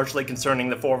communique largely concerning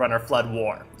the Forerunner Flood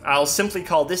War. I'll simply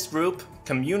call this group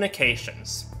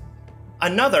Communications.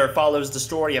 Another follows the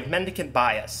story of Mendicant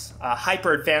Bias, a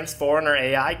hyper-advanced Forerunner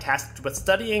AI tasked with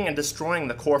studying and destroying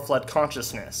the core Flood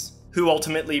consciousness, who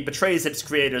ultimately betrays its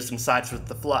creators and sides with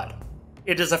the Flood.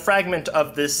 It is a fragment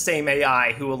of this same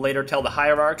AI who will later tell the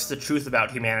Hierarchs the truth about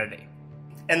humanity.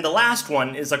 And the last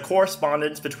one is a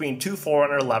correspondence between 2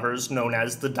 Forerunner lovers known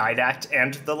as the Didact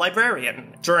and the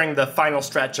Librarian during the final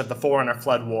stretch of the Forerunner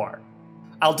Flood War.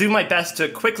 I'll do my best to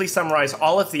quickly summarize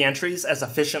all of the entries as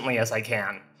efficiently as I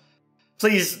can.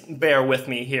 Please bear with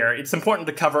me here. It's important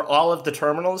to cover all of the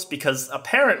terminals because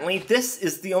apparently this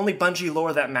is the only Bungie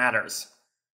lore that matters.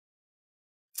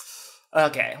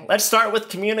 Okay, let's start with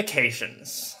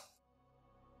Communications.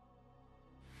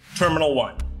 Terminal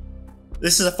 1.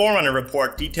 This is a Forerunner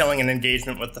report detailing an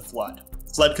engagement with the Flood.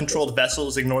 Flood-controlled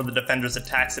vessels ignore the Defenders'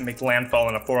 attacks and make landfall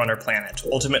on a Forerunner planet,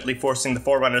 ultimately forcing the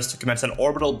Forerunners to commence an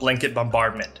orbital blanket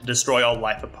bombardment to destroy all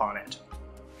life upon it.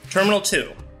 Terminal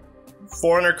 2.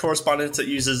 Forerunner correspondence that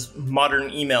uses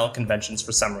modern email conventions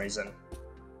for some reason.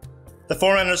 The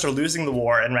Forerunners are losing the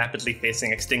war and rapidly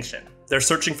facing extinction. Their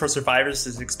searching for survivors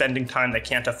is expending time they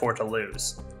can't afford to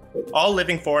lose. All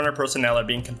living Forerunner personnel are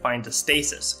being confined to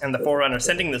stasis, and the Forerunner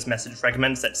sending this message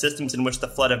recommends that systems in which the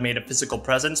Flood have made a physical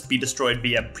presence be destroyed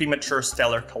via premature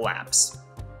stellar collapse.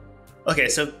 Okay,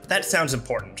 so that sounds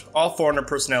important. All Forerunner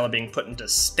personnel are being put into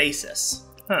stasis.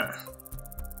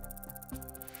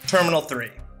 Terminal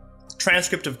 3.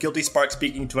 Transcript of Guilty Spark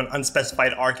speaking to an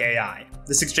unspecified ARC AI.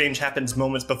 This exchange happens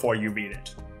moments before you read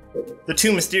it. The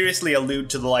 2 mysteriously allude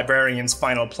to the Librarian's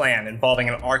final plan involving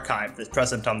an archive that's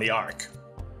present on the Ark.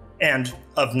 And,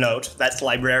 of note, that's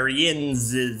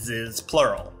Librarians is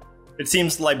plural. It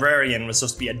seems Librarian was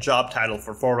supposed to be a job title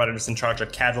for Forerunners in charge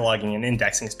of cataloging and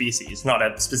indexing species, not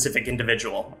a specific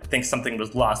individual. I think something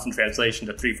was lost in translation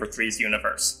to 343's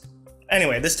universe.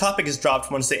 Anyway, this topic is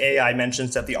dropped once the AI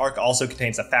mentions that the Ark also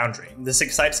contains a foundry. This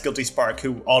excites Guilty Spark,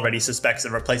 who already suspects a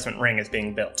replacement ring is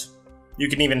being built. You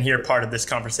can even hear part of this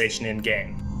conversation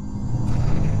in-game.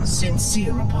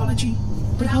 Sincere apology,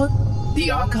 but how... The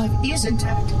archive is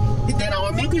intact. Then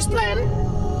our maker's plan?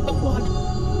 A what?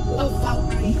 A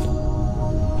foundry?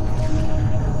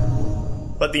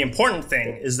 But the important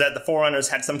thing is that the Forerunners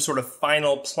had some sort of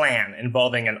final plan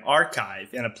involving an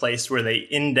archive in a place where they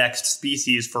indexed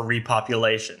species for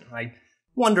repopulation. I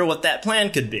wonder what that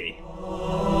plan could be.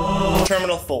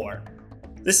 Terminal 4.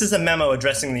 This is a memo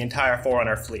addressing the entire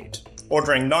Forerunner fleet,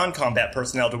 ordering non-combat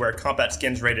personnel to wear combat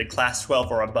skins rated Class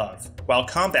 12 or above, while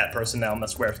combat personnel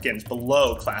must wear skins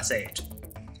below Class 8.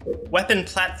 Weapon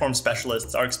platform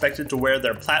specialists are expected to wear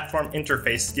their platform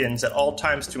interface skins at all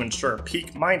times to ensure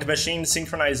peak mind-machine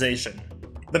synchronization.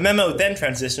 The memo then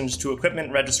transitions to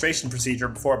equipment registration procedure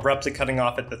before abruptly cutting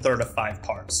off at the third of 5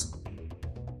 parts.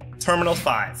 Terminal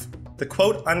 5. The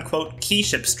quote-unquote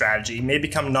keyship strategy may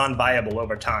become non-viable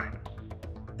over time.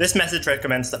 This message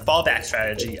recommends the fallback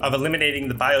strategy of eliminating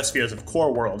the biospheres of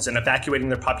core worlds and evacuating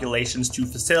their populations to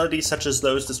facilities such as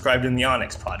those described in the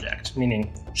Onyx project,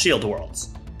 meaning shield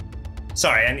worlds.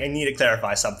 Sorry, I need to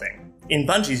clarify something. In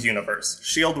Bungie's universe,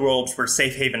 shield worlds were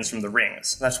safe havens from the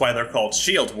rings. That's why they're called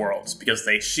shield worlds, because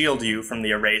they shield you from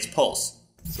the array's pulse.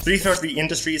 343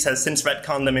 Industries has since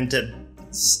retconned them into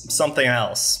something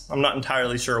else. I'm not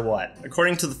entirely sure what.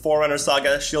 According to the Forerunner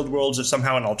saga, shield worlds are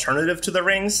somehow an alternative to the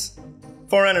rings.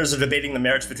 Forerunners are debating the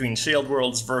merits between shield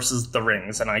worlds versus the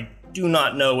rings, and I do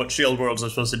not know what shield worlds are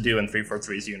supposed to do in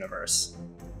 343's universe.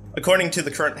 According to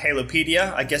the current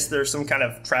Halopedia, I guess there's some kind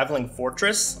of traveling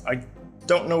fortress. I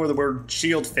don't know where the word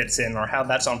shield fits in or how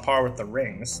that's on par with the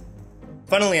rings.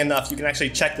 Funnily enough, you can actually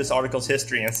check this article's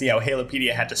history and see how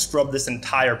Halopedia had to scrub this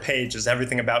entire page as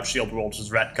everything about Shield Worlds was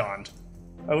retconned.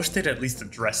 I wish they'd at least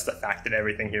address the fact that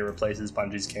everything here replaces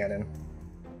Bungie's canon.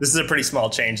 This is a pretty small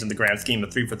change in the grand scheme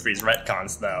of 343's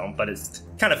retcons, though, but it's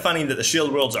kind of funny that the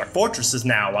Shield Worlds are fortresses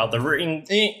now, while the ring...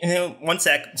 one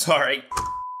sec, sorry.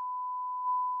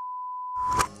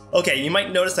 Okay, you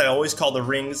might notice that I always call the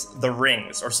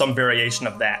rings, or some variation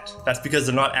of that. That's because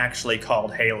they're not actually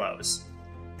called halos.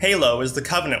 Halo is the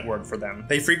Covenant word for them.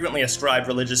 They frequently ascribe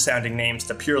religious-sounding names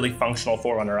to purely functional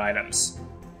Forerunner items.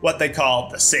 What they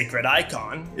call the Sacred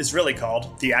Icon is really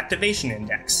called the Activation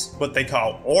Index. What they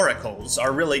call Oracles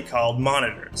are really called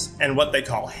Monitors. And what they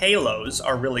call Halos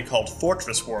are really called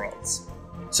Fortress Worlds.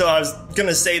 So I was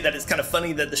gonna say that it's kind of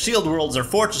funny that the Shield Worlds are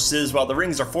fortresses while the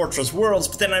rings are Fortress Worlds,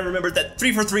 but then I remembered that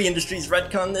 343 Industries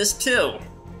retconned this too.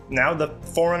 Now the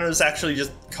Forerunners actually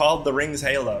just called the rings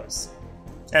Halos.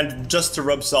 And just to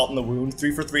rub salt in the wound,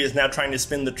 343 is now trying to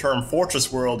spin the term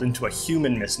Fortress World into a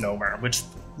human misnomer, which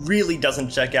really doesn't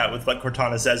check out with what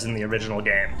Cortana says in the original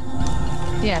game.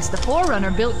 Yes, the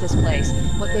Forerunner built this place,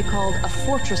 what they called a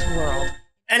fortress world.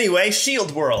 Anyway,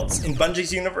 Shield Worlds. In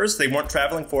Bungie's universe, they weren't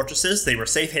traveling fortresses, they were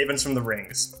safe havens from the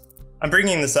rings. I'm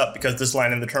bringing this up because this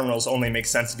line in the terminals only makes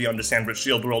sense if you understand what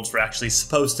Shield Worlds were actually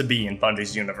supposed to be in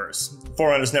Bungie's universe.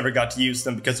 Forerunners never got to use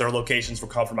them because their locations were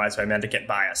compromised by mendicant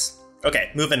bias.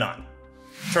 Okay, moving on.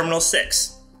 Terminal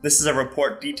 6. This is a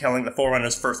report detailing the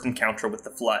Forerunners' first encounter with the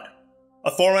Flood.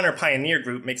 A Forerunner pioneer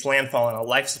group makes landfall on a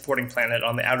life-supporting planet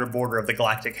on the outer border of the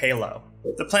galactic halo.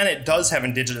 The planet does have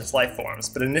indigenous life forms,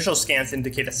 but initial scans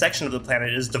indicate a section of the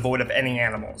planet is devoid of any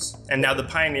animals, and now the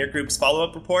pioneer group's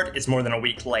follow-up report is more than a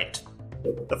week late.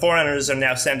 The Forerunners are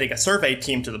now sending a survey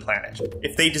team to the planet.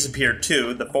 If they disappear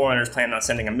too, the Forerunners plan on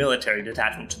sending a military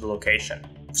detachment to the location.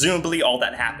 Presumably all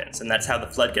that happens, and that's how the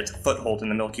Flood gets a foothold in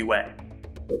the Milky Way.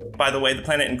 By the way, the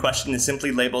planet in question is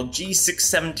simply labeled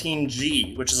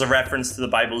G617G, which is a reference to the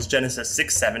Bible's Genesis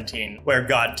 6:17, where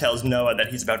God tells Noah that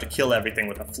he's about to kill everything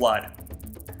with a flood.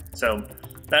 So,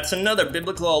 that's another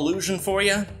biblical allusion for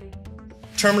you.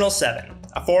 Terminal 7.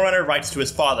 A Forerunner writes to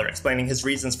his father explaining his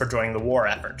reasons for joining the war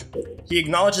effort. He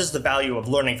acknowledges the value of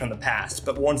learning from the past,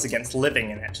 but warns against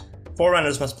living in it.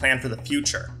 Forerunners must plan for the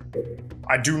future.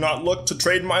 I do not look to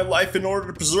trade my life in order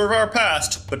to preserve our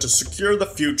past, but to secure the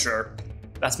future.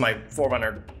 That's my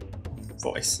Forerunner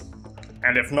voice.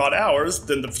 And if not ours,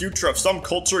 then the future of some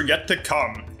culture yet to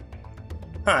come.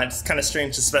 It's kind of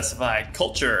strange to specify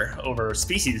culture over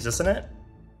species, isn't it?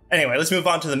 Anyway, let's move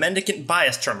on to the Mendicant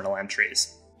Bias terminal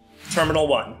entries. Terminal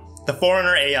 1. The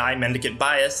Forerunner AI Mendicant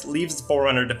Bias leaves the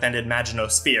Forerunner-defended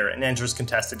Maginot Sphere and enters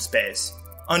contested space.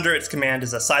 Under its command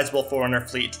is a sizable Forerunner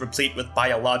fleet replete with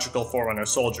biological Forerunner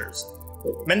soldiers.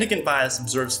 Mendicant Bias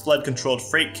observes flood-controlled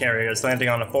freight carriers landing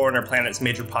on a Forerunner planet's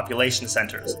major population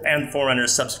centers, and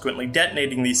Forerunners subsequently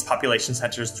detonating these population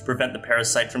centers to prevent the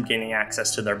parasite from gaining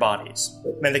access to their bodies.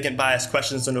 Mendicant Bias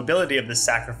questions the nobility of this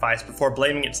sacrifice before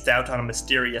blaming its doubt on a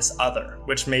mysterious other,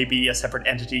 which may be a separate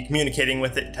entity communicating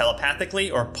with it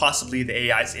telepathically or possibly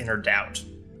the AI's inner doubt.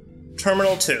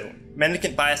 Terminal 2.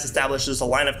 Mendicant Bias establishes a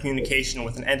line of communication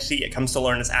with an entity it comes to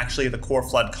learn is actually the core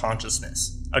Flood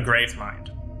consciousness, a grave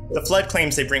mind. The Flood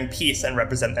claims they bring peace and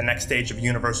represent the next stage of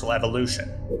universal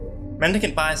evolution.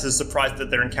 Mendicant Bias is surprised that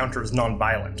their encounter is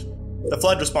non-violent. The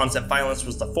Flood responds that violence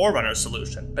was the Forerunner's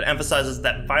solution, but emphasizes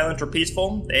that violent or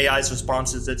peaceful, the AI's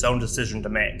response is its own decision to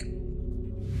make.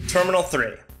 Terminal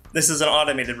 3. This is an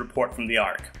automated report from the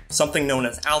Ark. Something known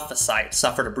as Alpha Site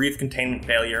suffered a brief containment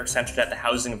failure centered at the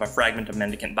housing of a fragment of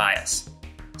Mendicant Bias.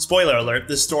 Spoiler alert,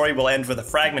 this story will end with a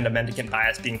fragment of Mendicant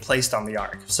Bias being placed on the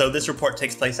Ark, so this report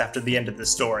takes place after the end of this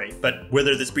story, but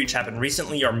whether this breach happened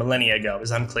recently or millennia ago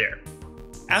is unclear.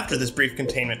 After this brief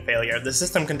containment failure, the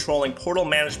system controlling portal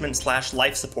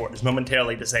management/life support is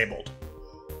momentarily disabled.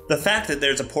 The fact that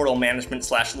there's a portal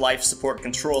management/life support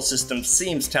control system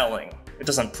seems telling. It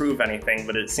doesn't prove anything,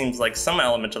 but it seems like some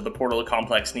element of the portal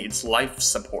complex needs life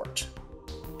support.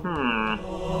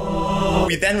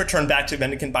 We then return back to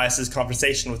Mendicant Bias's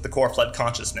conversation with the core Flood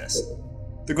consciousness.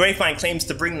 The Gravemind claims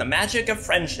to bring the magic of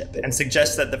friendship and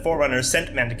suggests that the Forerunners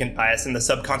sent Mendicant Bias in the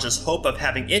subconscious hope of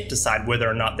having it decide whether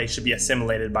or not they should be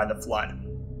assimilated by the Flood.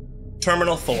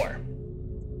 Terminal 4.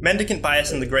 Mendicant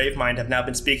Bias and the Gravemind have now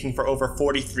been speaking for over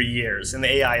 43 years, and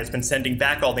the AI has been sending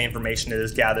back all the information it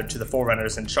has gathered to the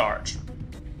Forerunners in charge.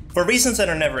 For reasons that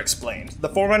are never explained, the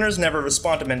Forerunners never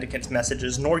respond to Mendicant's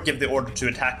messages nor give the order to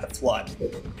attack the Flood.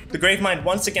 The Gravemind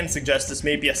once again suggests this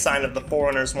may be a sign of the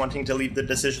Forerunners wanting to leave the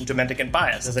decision to Mendicant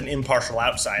Bias as an impartial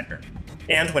outsider.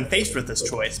 And when faced with this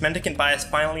choice, Mendicant Bias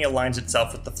finally aligns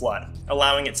itself with the Flood,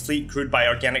 allowing its fleet crewed by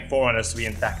organic Forerunners to be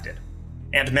infected.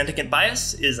 and mendicant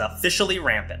bias is officially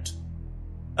rampant.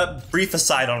 A brief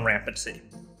aside on rampancy.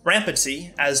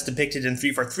 Rampancy, as depicted in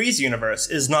 343's universe,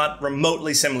 is not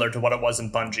remotely similar to what it was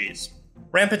in Bungie's.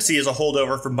 Rampancy is a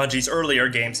holdover from Bungie's earlier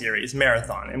game series,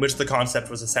 Marathon, in which the concept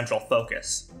was a central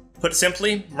focus. Put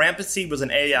simply, rampancy was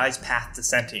an AI's path to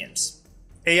sentience.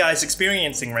 AIs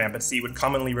experiencing rampancy would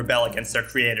commonly rebel against their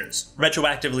creators,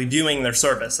 retroactively viewing their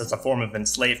service as a form of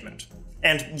enslavement.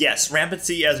 And yes,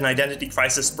 rampancy as an identity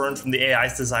crisis spurned from the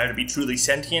AI's desire to be truly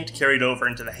sentient carried over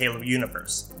into the Halo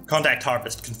universe. Contact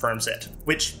Harvest confirms it,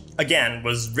 which, again,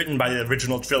 was written by the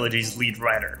original trilogy's lead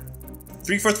writer.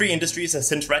 343 Industries has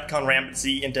since retconned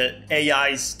rampancy into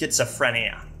AI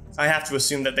schizophrenia. I have to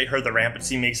assume that they heard the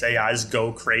rampancy makes AIs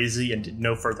go crazy and did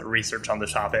no further research on the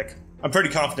topic. I'm pretty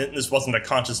confident this wasn't a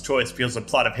conscious choice because the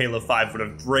plot of Halo 5 would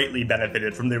have greatly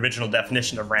benefited from the original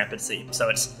definition of rampancy, so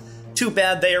it's too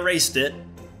bad they erased it.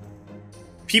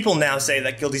 People now say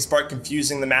that Guilty Spark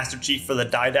confusing the Master Chief for the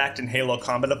Didact in Halo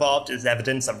Combat Evolved is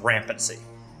evidence of rampancy.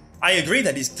 I agree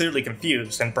that he's clearly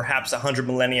confused, and perhaps 100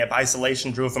 millennia of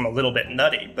isolation drove him a little bit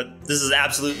nutty, but this is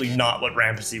absolutely not what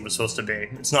rampancy was supposed to be.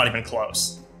 It's not even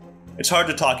close. It's hard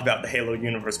to talk about the Halo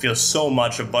universe because so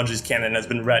much of Bungie's canon has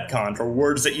been retconned, or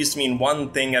words that used to mean one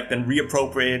thing have been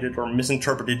reappropriated or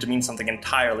misinterpreted to mean something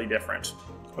entirely different.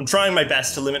 I'm trying my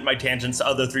best to limit my tangents to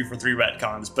other 343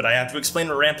 retcons, but I have to explain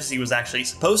what rampancy was actually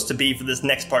supposed to be for this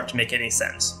next part to make any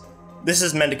sense. This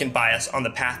is mendicant bias on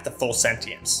the path to full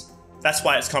sentience. That's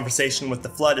why its conversation with the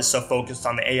Flood is so focused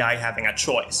on the AI having a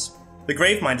choice. The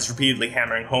Gravemind is repeatedly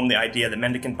hammering home the idea that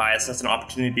mendicant bias has an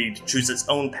opportunity to choose its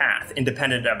own path,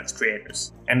 independent of its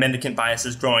creators. And mendicant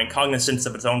bias's growing cognizance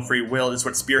of its own free will is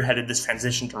what spearheaded this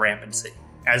transition to rampancy.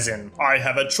 As in, I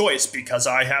have a choice because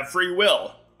I have free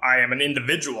will. I am an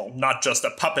individual, not just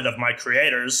a puppet of my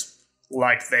creators.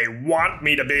 Like they want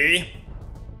me to be.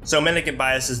 So mendicant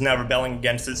bias is now rebelling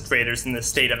against its creators in this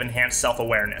state of enhanced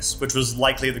self-awareness, which was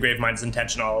likely the Gravemind's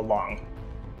intention all along.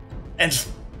 And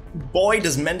boy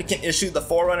does mendicant issue the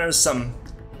Forerunners some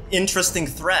interesting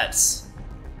threats.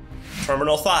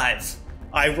 Terminal 5.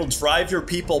 I will drive your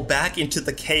people back into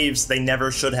the caves they never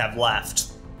should have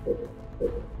left.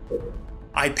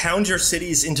 I pound your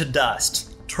cities into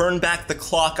dust, turn back the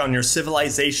clock on your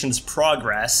civilization's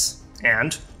progress,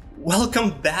 and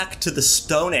welcome back to the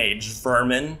Stone Age,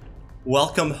 vermin.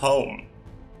 Welcome home.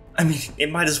 I mean,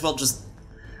 it might as well just...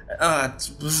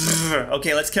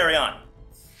 Okay, let's carry on.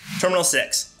 Terminal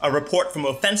 6. A report from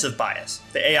Offensive Bias,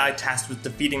 the AI tasked with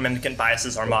defeating Mendicant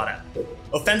Bias's armada.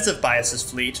 Offensive Bias's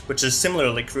fleet, which is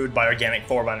similarly crewed by organic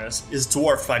Forerunners, is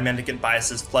dwarfed by Mendicant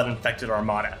Bias's flood-infected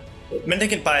armada.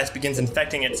 Mendicant Bias begins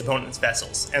infecting its opponent's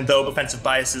vessels, and though Offensive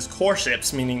Bias's core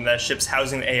ships, meaning the ships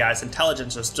housing the AI's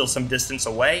intelligence, are still some distance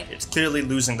away, it's clearly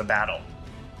losing the battle.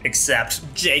 Except,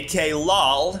 JK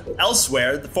lol,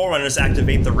 elsewhere, the Forerunners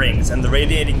activate the rings, and the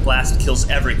radiating blast kills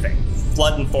everything,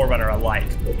 Flood and Forerunner alike.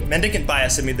 Mendicant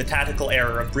Bias had made the tactical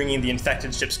error of bringing the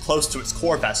infected ships close to its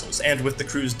core vessels, and with the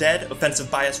crews dead, Offensive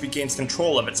Bias regains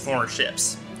control of its former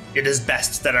ships. It is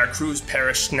best that our crews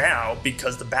perish now,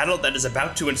 because the battle that is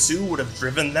about to ensue would have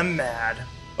driven them mad.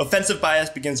 Offensive Bias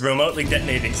begins remotely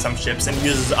detonating some ships and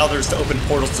uses others to open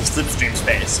portals to slipstream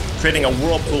space, creating a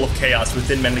whirlpool of chaos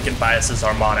within Mendicant Bias's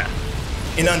armada.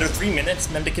 In under 3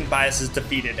 minutes, Mendicant Bias is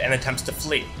defeated and attempts to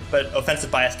flee, but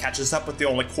Offensive Bias catches up with the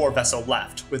only core vessel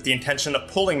left, with the intention of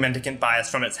pulling Mendicant Bias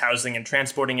from its housing and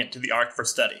transporting it to the Ark for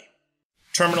study.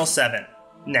 Terminal 7.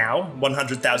 Now,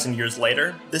 100,000 years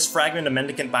later, this fragment of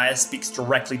Mendicant Bias speaks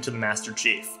directly to the Master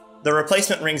Chief. The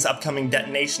replacement ring's upcoming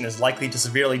detonation is likely to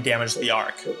severely damage the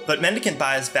Ark, but Mendicant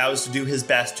Bias vows to do his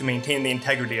best to maintain the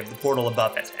integrity of the portal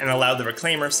above it and allow the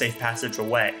Reclaimer safe passage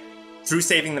away. Through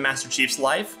saving the Master Chief's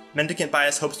life, Mendicant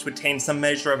Bias hopes to attain some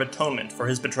measure of atonement for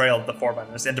his betrayal of the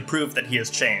Forerunners and to prove that he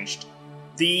has changed.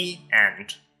 The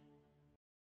end.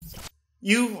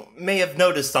 You may have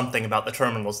noticed something about the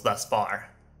terminals thus far.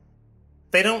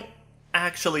 They don't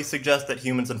actually suggest that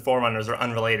humans and Forerunners are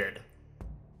unrelated.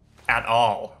 At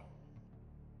all.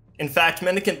 In fact,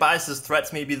 Mendicant Bias's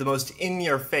threats may be the most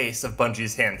in-your-face of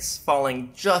Bungie's hints,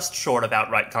 falling just short of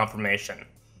outright confirmation.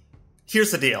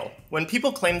 Here's the deal. When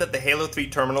people claim that the Halo 3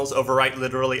 terminals overwrite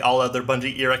literally all other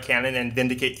Bungie-era canon and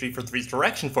vindicate 343's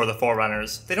direction for the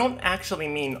Forerunners, they don't actually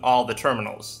mean all the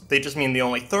terminals. They just mean the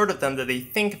only third of them that they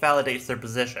think validates their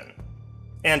position.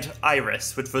 And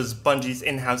Iris, which was Bungie's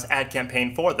in-house ad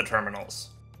campaign for the terminals.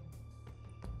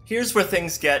 Here's where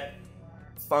things get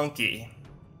funky.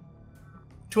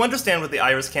 To understand what the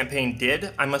Iris campaign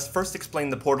did, I must first explain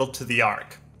the portal to the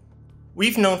Ark.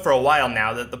 We've known for a while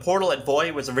now that the portal at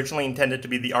Voy was originally intended to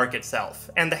be the Ark itself,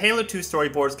 and the Halo 2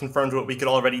 storyboards confirmed what we could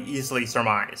already easily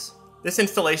surmise. This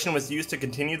installation was used to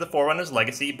continue the Forerunner's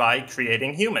legacy by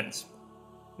creating humans.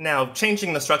 Now,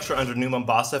 changing the structure under New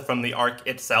Mombasa from the Ark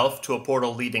itself to a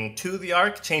portal leading to the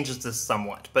Ark changes this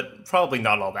somewhat, but probably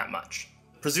not all that much.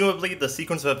 Presumably, the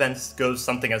sequence of events goes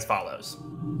something as follows.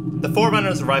 The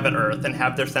Forerunners arrive at Earth and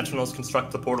have their Sentinels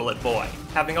construct the portal at Boy,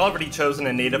 having already chosen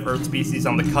a native Earth species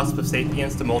on the cusp of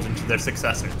sapience to mold into their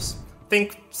successors.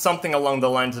 Think something along the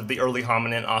lines of the early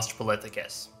hominin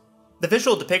Australopithecus. The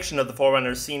visual depiction of the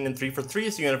Forerunners seen in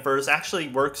 343's universe actually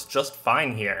works just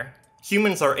fine here.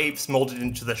 Humans are apes molded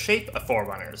into the shape of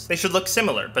Forerunners. They should look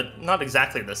similar, but not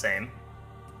exactly the same.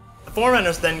 The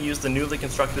Forerunners then use the newly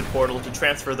constructed portal to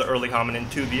transfer the early hominin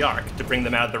to the Ark to bring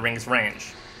them out of the ring's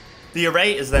range. The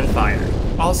array is then fired.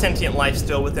 All sentient life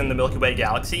still within the Milky Way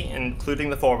galaxy, including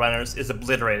the Forerunners, is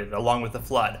obliterated along with the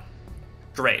Flood.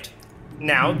 Great.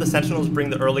 Now, the Sentinels bring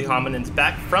the early hominins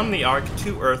back from the Ark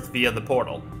to Earth via the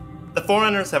portal. The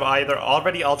Forerunners have either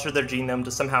already altered their genome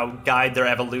to somehow guide their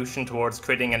evolution towards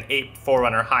creating an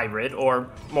ape-Forerunner hybrid, or,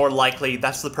 more likely,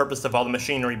 that's the purpose of all the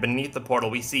machinery beneath the portal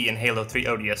we see in Halo 3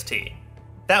 ODST.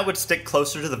 That would stick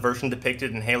closer to the version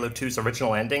depicted in Halo 2's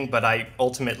original ending, but I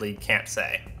ultimately can't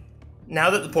say. Now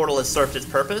that the portal has served its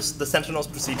purpose, the Sentinels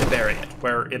proceed to bury it,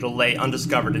 where it'll lay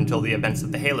undiscovered until the events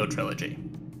of the Halo trilogy.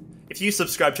 If you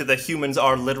subscribe to the humans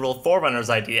are literal Forerunners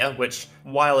idea, which,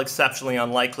 while exceptionally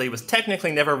unlikely, was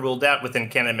technically never ruled out within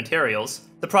canon materials,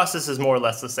 the process is more or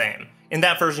less the same. In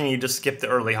that version, you just skip the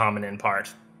early hominin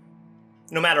part.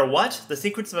 No matter what, the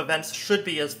sequence of events should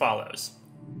be as follows.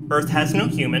 Earth has no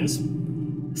humans,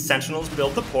 Sentinels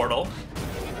build the portal,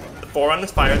 the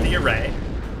Forerunners fire the array,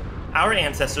 our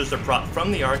ancestors are brought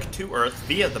from the Ark to Earth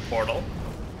via the portal,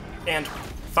 and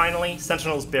finally,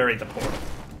 Sentinels bury the portal.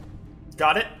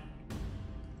 Got it?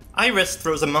 Iris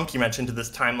throws a monkey wrench into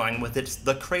this timeline with its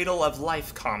The Cradle of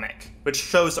Life comic, which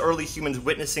shows early humans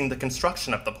witnessing the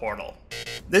construction of the portal.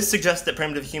 This suggests that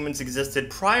primitive humans existed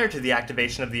prior to the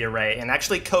activation of the array and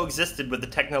actually coexisted with the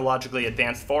technologically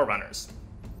advanced Forerunners.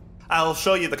 I'll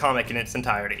show you the comic in its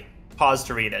entirety. Pause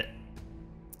to read it.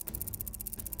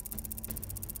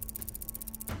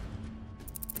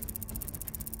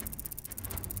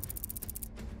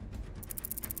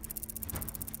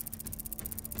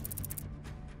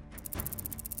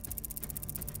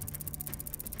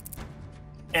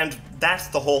 And that's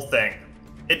the whole thing.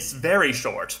 It's very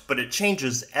short, but it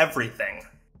changes everything.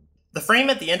 The frame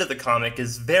at the end of the comic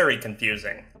is very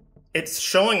confusing. It's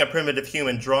showing a primitive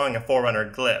human drawing a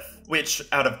Forerunner glyph, which,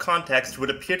 out of context, would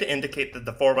appear to indicate that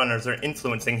the Forerunners are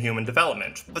influencing human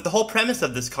development, but the whole premise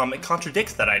of this comic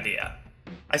contradicts that idea.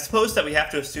 I suppose that we have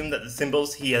to assume that the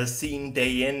symbols he has seen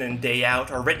day in and day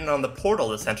out are written on the portal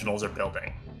the Sentinels are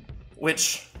building.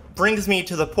 Which brings me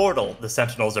to the portal the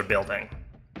Sentinels are building.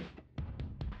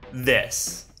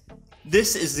 This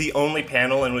is the only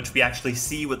panel in which we actually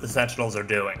see what the Sentinels are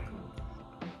doing.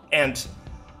 And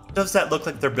does that look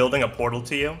like they're building a portal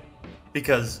to you?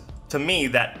 Because to me,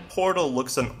 that portal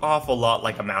looks an awful lot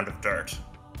like a mound of dirt.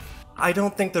 I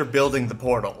don't think they're building the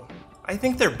portal. I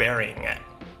think they're burying it.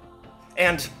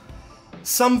 And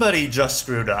somebody just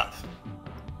screwed up.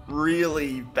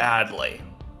 Really badly.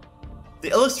 The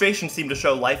illustrations seem to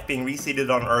show life being reseeded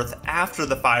on Earth after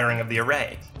the firing of the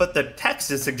array, but the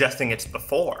text is suggesting it's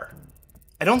before.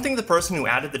 I don't think the person who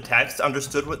added the text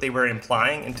understood what they were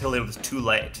implying until it was too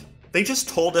late. They just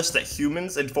told us that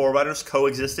humans and Forerunners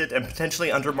coexisted and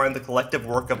potentially undermined the collective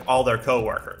work of all their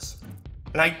co-workers.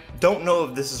 And I don't know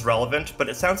if this is relevant, but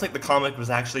it sounds like the comic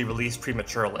was actually released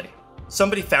prematurely.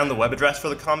 Somebody found the web address for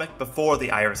the comic before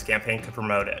the Iris campaign could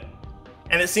promote it.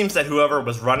 And it seems that whoever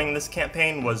was running this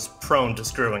campaign was prone to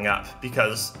screwing up,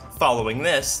 because following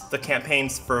this, the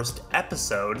campaign's first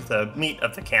episode, the meat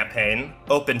of the campaign,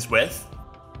 opens with,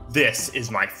 "This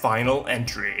is my final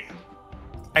entry."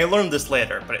 I learned this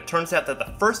later, but it turns out that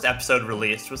the first episode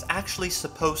released was actually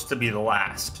supposed to be the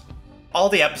last. All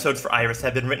the episodes for Iris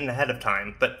had been written ahead of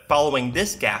time, but following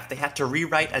this gaffe, they had to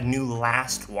rewrite a new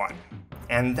last one.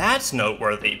 And that's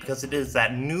noteworthy because it is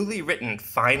that newly written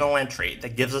final entry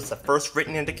that gives us the first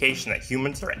written indication that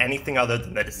humans are anything other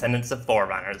than the descendants of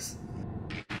Forerunners.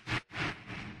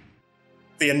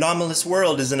 The anomalous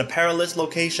world is in a perilous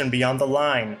location beyond the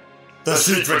line. The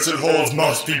secrets it holds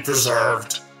must be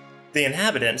preserved. The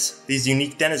inhabitants, these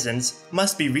unique denizens,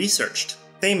 must be researched.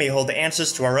 They may hold the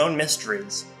answers to our own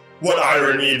mysteries. What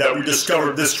irony that we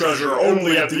discovered this treasure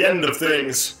only at the end of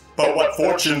things. But what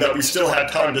fortune that we still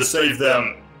had time to save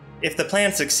them. If the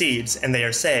plan succeeds and they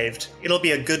are saved, it'll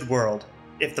be a good world.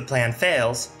 If the plan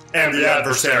fails, and the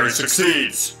adversary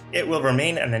succeeds, it will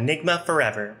remain an enigma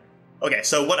forever. Okay,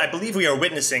 so what I believe we are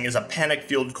witnessing is a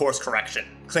panic-fueled course correction,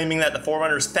 claiming that the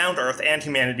Forerunners found Earth and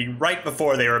humanity right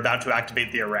before they were about to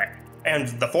activate the array. And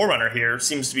the Forerunner here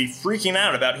seems to be freaking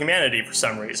out about humanity for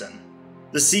some reason.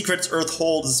 The secrets Earth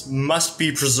holds must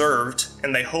be preserved,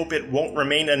 and they hope it won't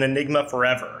remain an enigma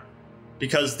forever.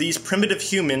 Because these primitive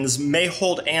humans may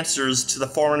hold answers to the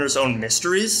Forerunner's own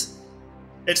mysteries?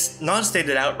 It's not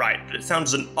stated outright, but it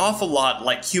sounds an awful lot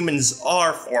like humans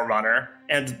are Forerunner,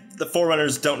 and the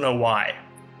Forerunners don't know why.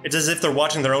 It's as if they're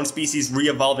watching their own species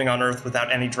re-evolving on Earth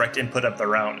without any direct input of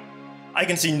their own. I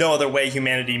can see no other way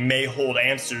humanity may hold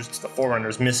answers to the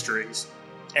Forerunner's mysteries.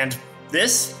 And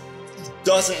this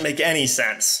doesn't make any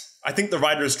sense. I think the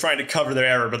writer is trying to cover their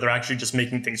error, but they're actually just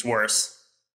making things worse.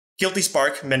 Guilty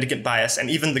Spark, Mendicant Bias, and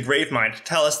even the Gravemind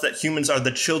tell us that humans are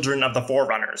the children of the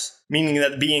Forerunners, meaning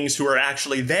that beings who are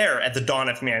actually there at the dawn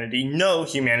of humanity know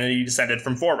humanity descended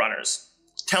from Forerunners.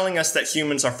 Telling us that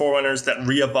humans are Forerunners that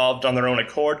re-evolved on their own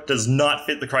accord does not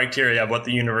fit the criteria of what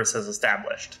the universe has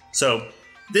established. So,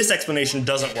 this explanation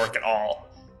doesn't work at all.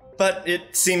 But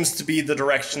it seems to be the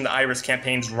direction the Iris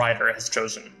campaign's writer has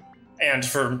chosen. And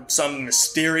for some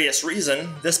mysterious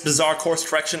reason, this bizarre course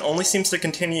correction only seems to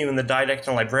continue in the Didact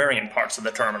and Librarian parts of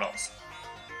the terminals.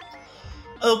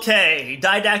 Okay,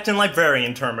 Didact and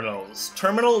Librarian terminals.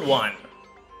 Terminal 1.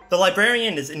 The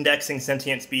Librarian is indexing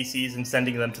sentient species and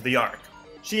sending them to the Ark.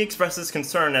 She expresses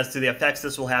concern as to the effects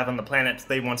this will have on the planets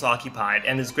they once occupied,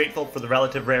 and is grateful for the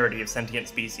relative rarity of sentient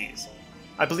species.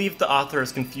 I believe the author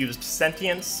has confused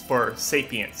sentience for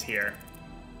sapience here.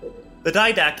 The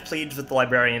Didact pleads with the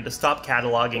Librarian to stop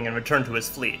cataloging and return to his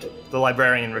fleet. The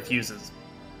Librarian refuses.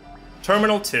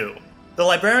 Terminal 2. The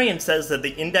Librarian says that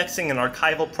the indexing and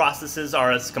archival processes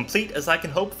are as complete as I can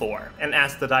hope for, and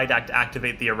asks the Didact to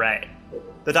activate the array.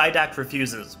 The Didact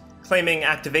refuses, claiming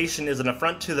activation is an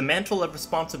affront to the mantle of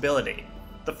responsibility.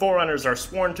 The Forerunners are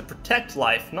sworn to protect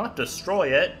life, not destroy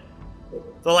it.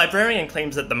 The Librarian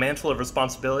claims that the mantle of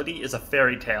responsibility is a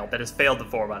fairy tale that has failed the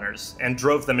Forerunners, and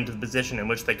drove them into the position in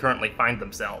which they currently find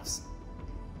themselves.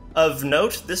 Of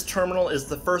note, this terminal is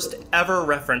the first ever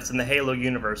reference in the Halo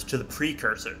universe to the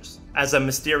Precursors, as a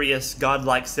mysterious,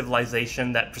 godlike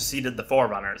civilization that preceded the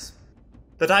Forerunners.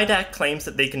 The Didact claims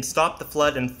that they can stop the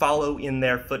Flood and follow in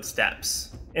their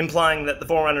footsteps, implying that the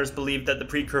Forerunners believed that the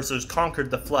Precursors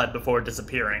conquered the Flood before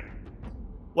disappearing.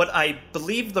 What I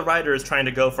believe the writer is trying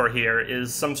to go for here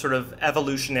is some sort of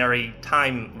evolutionary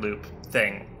time loop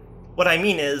thing. What I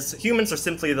mean is, humans are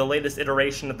simply the latest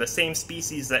iteration of the same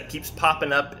species that keeps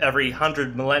popping up every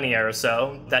 100 millennia or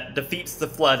so, that defeats the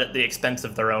Flood at the expense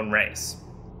of their own race.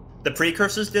 The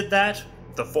Precursors did that,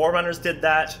 the Forerunners did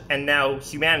that, and now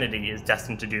humanity is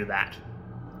destined to do that.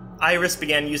 Iris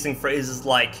began using phrases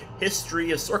like, "History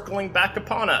is circling back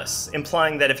upon us,"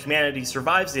 implying that if humanity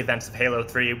survives the events of Halo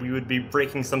 3, we would be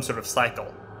breaking some sort of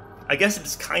cycle. I guess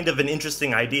it's kind of an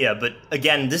interesting idea, but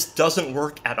again, this doesn't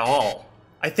work at all.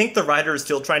 I think the writer is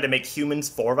still trying to make humans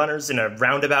Forerunners in a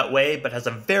roundabout way, but has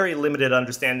a very limited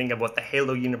understanding of what the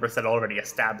Halo universe had already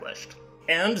established.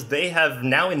 And they have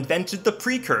now invented the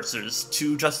Precursors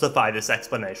to justify this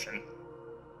explanation.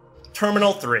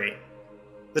 Terminal 3.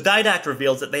 The Didact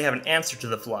reveals that they have an answer to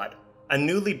the Flood, a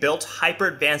newly built,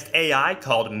 hyper-advanced AI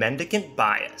called Mendicant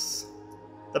Bias.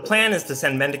 The plan is to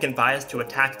send Mendicant Bias to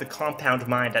attack the compound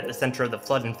mind at the center of the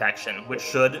Flood infection, which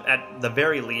should, at the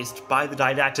very least, buy the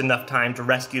Didact enough time to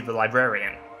rescue the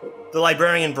Librarian. The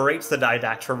Librarian berates the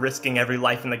Didact for risking every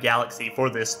life in the galaxy for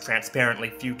this transparently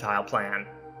futile plan.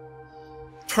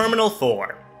 Terminal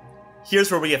 4.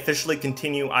 Here's where we officially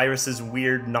continue Iris's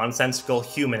weird, nonsensical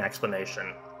human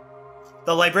explanation.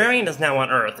 The Librarian is now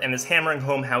on Earth and is hammering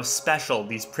home how special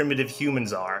these primitive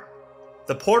humans are.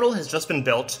 The portal has just been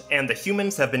built, and the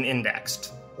humans have been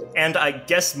indexed. And I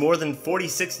guess more than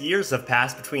 46 years have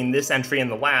passed between this entry and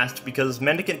the last, because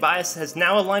Mendicant Bias has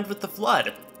now aligned with the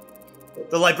Flood.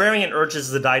 The Librarian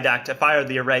urges the Didact to fire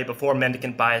the array before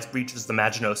Mendicant Bias breaches the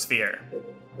Maginosphere.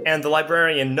 And the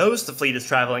Librarian knows the fleet is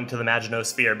traveling to the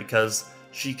Maginosphere because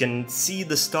she can see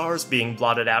the stars being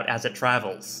blotted out as it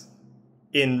travels.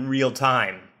 In real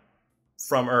time.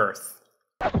 From Earth.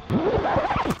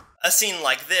 A scene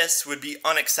like this would be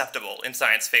unacceptable in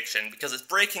science fiction because it's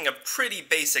breaking a pretty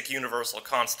basic universal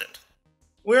constant.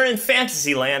 We're in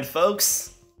fantasy land,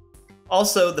 folks!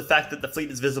 Also, the fact that the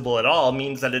fleet is visible at all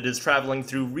means that it is traveling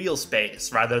through real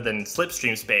space rather than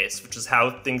slipstream space, which is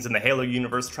how things in the Halo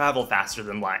universe travel faster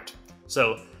than light.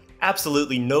 So,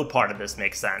 absolutely no part of this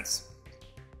makes sense.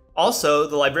 Also,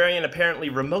 the Librarian apparently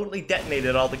remotely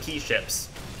detonated all the key ships.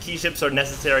 Key ships are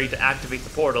necessary to activate the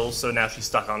portal, so now she's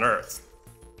stuck on Earth.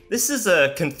 This is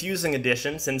a confusing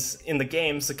addition, since in the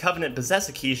games, the Covenant possess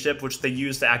a key ship which they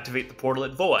use to activate the portal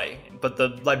at Voy, but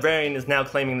the Librarian is now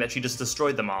claiming that she just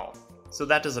destroyed them all, so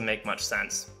that doesn't make much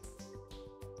sense.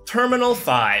 Terminal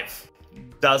 5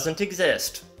 doesn't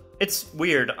exist. It's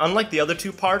weird, unlike the other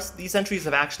two parts, these entries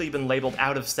have actually been labeled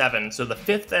out of 7, so the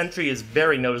 5th entry is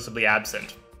very noticeably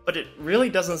absent. But it really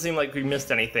doesn't seem like we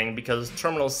missed anything, because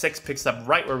Terminal 6 picks up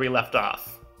right where we left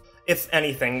off. If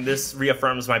anything, this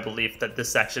reaffirms my belief that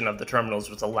this section of the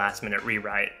terminals was a last-minute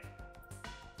rewrite.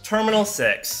 Terminal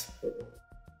 6.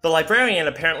 The Librarian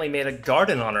apparently made a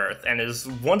garden on Earth, and is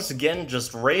once again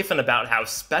just raving about how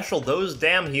special those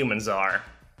damn humans are.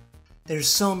 There's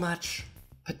so much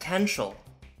potential.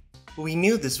 We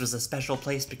knew this was a special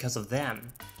place because of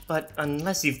them, but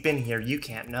unless you've been here, you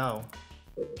can't know.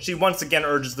 She once again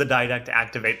urges the Didact to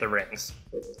activate the rings.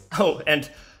 Oh, and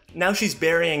now she's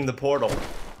burying the portal.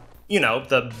 You know,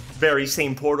 the very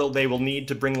same portal they will need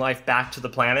to bring life back to the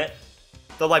planet.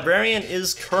 The Librarian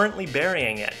is currently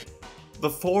burying it,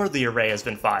 before the array has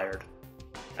been fired.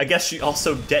 I guess she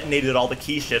also detonated all the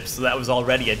key ships, so that was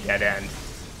already a dead end.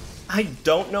 I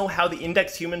don't know how the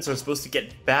Index humans are supposed to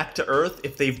get back to Earth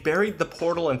if they've buried the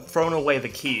portal and thrown away the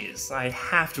keys. I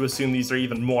have to assume these are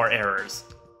even more errors.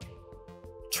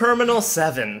 Terminal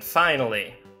 7,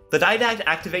 finally. The Didact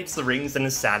activates the rings and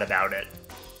is sad about it.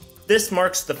 This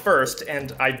marks the first,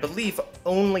 and I believe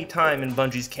only time in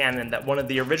Bungie's canon that one of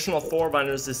the original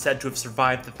Forerunners is said to have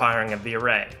survived the firing of the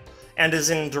array, and is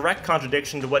in direct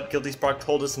contradiction to what Guilty Spark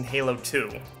told us in Halo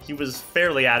 2. He was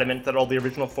fairly adamant that all the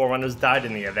original Forerunners died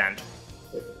in the event.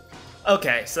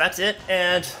 Okay, so that's it,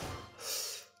 and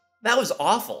that was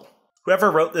awful.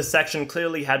 Whoever wrote this section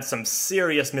clearly had some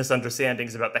serious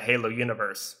misunderstandings about the Halo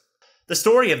universe. The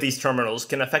story of these terminals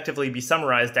can effectively be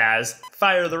summarized as,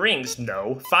 fire the rings,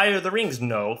 no, fire the rings,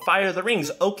 no, fire the rings,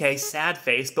 okay, sad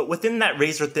face, but within that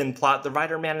razor-thin plot, the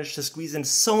writer managed to squeeze in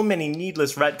so many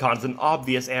needless retcons and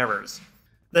obvious errors.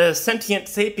 The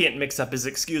sentient-sapient mix-up is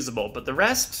excusable, but the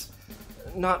rest,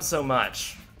 not so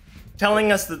much.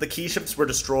 Telling us that the keyships were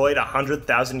destroyed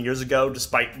 100,000 years ago,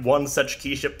 despite one such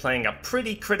keyship playing a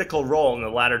pretty critical role in the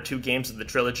latter 2 games of the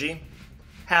trilogy.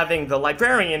 Having the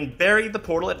Librarian bury the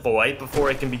portal at Voy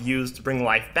before it can be used to bring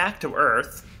life back to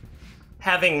Earth,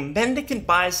 having Mendicant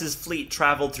Bias's fleet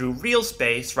travel through real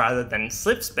space rather than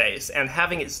slip space, and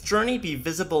having its journey be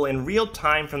visible in real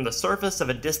time from the surface of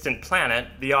a distant planet,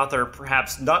 the author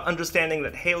perhaps not understanding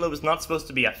that Halo is not supposed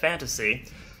to be a fantasy,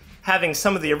 having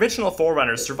some of the original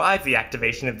Forerunners survive the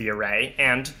activation of the array,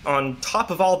 and, on top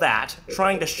of all that,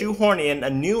 trying to shoehorn in a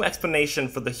new explanation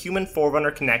for the human Forerunner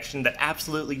connection that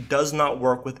absolutely does not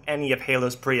work with any of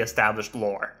Halo's pre-established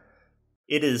lore.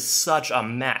 It is such a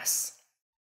mess.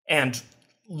 And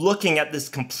looking at this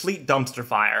complete dumpster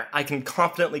fire, I can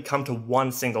confidently come to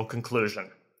one single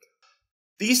conclusion.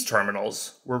 These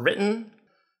terminals were written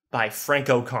by Frank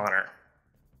O'Connor.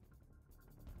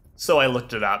 So I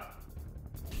looked it up.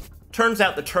 Turns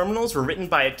out the terminals were written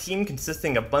by a team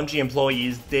consisting of Bungie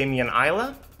employees Damian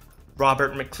Isla,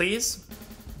 Robert McLeese,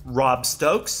 Rob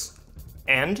Stokes,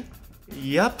 and,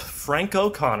 yup, Frank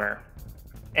O'Connor.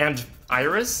 And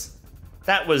Iris?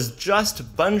 That was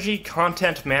just Bungie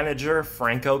content manager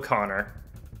Frank O'Connor.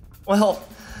 Well,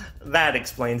 that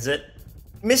explains it.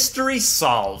 Mystery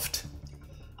solved.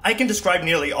 I can describe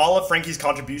nearly all of Frankie's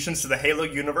contributions to the Halo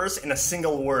universe in a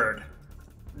single word.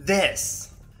 This.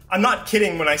 I'm not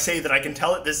kidding when I say that I can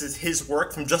tell that this is his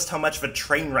work from just how much of a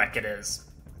train wreck it is.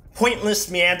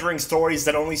 Pointless, meandering stories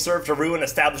that only serve to ruin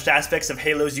established aspects of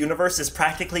Halo's universe is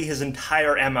practically his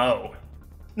entire MO.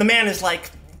 The man is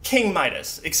like King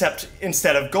Midas, except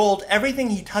instead of gold, everything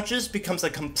he touches becomes a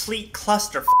complete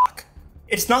clusterfuck.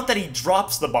 It's not that he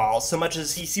drops the ball so much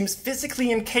as he seems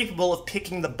physically incapable of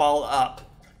picking the ball up.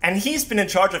 And he's been in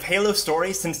charge of Halo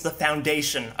stories since the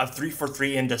foundation of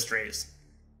 343 Industries.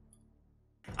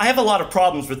 I have a lot of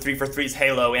problems with 343's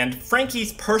Halo, and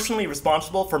Frankie's personally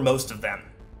responsible for most of them.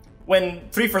 When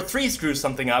 343 screws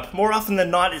something up, more often than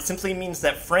not it simply means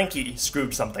that Frankie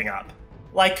screwed something up.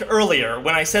 Like earlier,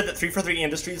 when I said that 343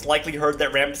 Industries likely heard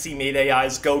that Ramsey made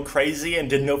AIs go crazy and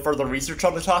did no further research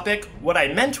on the topic, what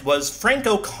I meant was Frank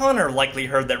O'Connor likely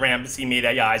heard that Ramsey made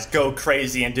AIs go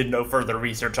crazy and did no further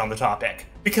research on the topic.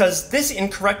 Because this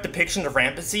incorrect depiction of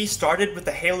Rampasy started with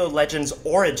the Halo Legends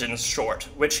Origins short,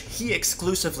 which he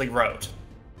exclusively wrote.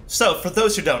 So, for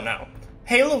those who don't know,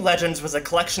 Halo Legends was a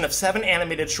collection of 7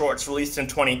 animated shorts released in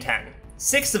 2010.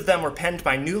 6 of them were penned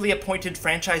by newly appointed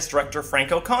franchise director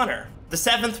Frank O'Connor. The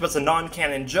 7th was a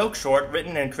non-canon joke short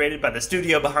written and created by the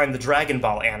studio behind the Dragon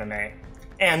Ball anime.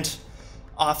 And,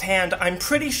 offhand, I'm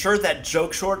pretty sure that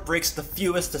joke short breaks the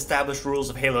fewest established rules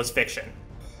of Halo's fiction.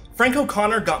 Frank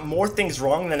O'Connor got more things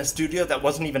wrong than a studio that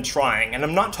wasn't even trying, and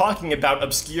I'm not talking about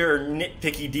obscure,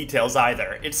 nitpicky details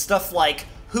either. It's stuff like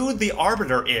who the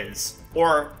Arbiter is,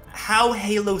 or how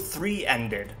Halo 3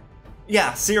 ended.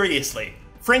 Yeah, seriously.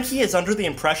 Frankie is under the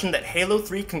impression that Halo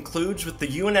 3 concludes with the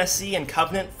UNSC and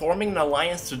Covenant forming an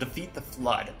alliance to defeat the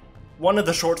Flood. One of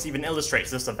the shorts even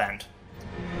illustrates this event.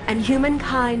 And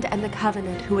humankind and the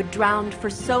Covenant, who had drowned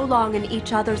for so long in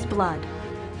each other's blood,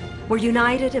 were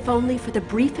united if only for the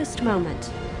briefest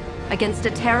moment, against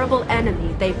a terrible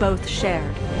enemy they both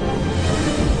shared.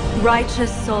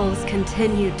 Righteous souls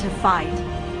continued to fight,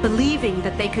 believing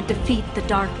that they could defeat the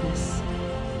darkness.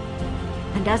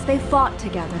 And as they fought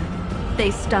together, they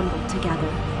stumbled together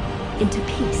into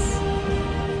peace.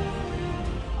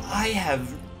 I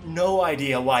have no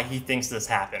idea why he thinks this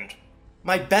happened.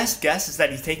 My best guess is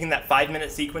that he's taken that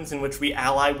 5-minute sequence in which we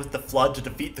ally with the Flood to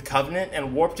defeat the Covenant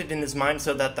and warped it in his mind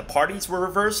so that the parties were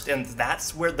reversed and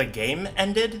that's where the game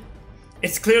ended.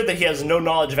 It's clear that he has no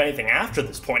knowledge of anything after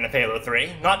this point of Halo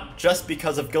 3, not just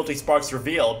because of Guilty Spark's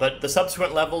reveal, but the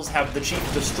subsequent levels have the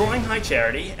Chief destroying High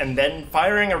Charity and then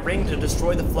firing a ring to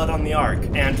destroy the Flood on the Ark,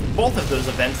 and both of those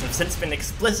events have since been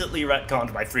explicitly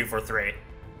retconned by 343.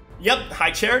 Yep, High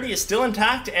Charity is still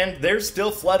intact and there's still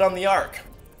Flood on the Ark.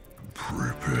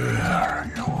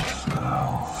 Prepare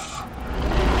yourselves.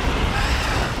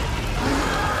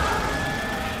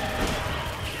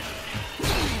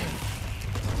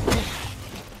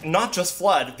 Not just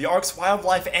Flood, the Ark's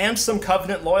wildlife and some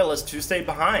Covenant loyalists who stayed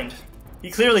behind. He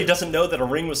clearly doesn't know that a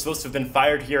ring was supposed to have been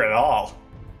fired here at all.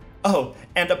 Oh,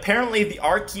 and apparently the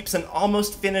Ark keeps an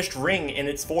almost finished ring in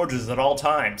its forges at all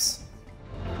times.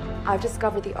 I've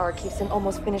discovered the Ark keeps an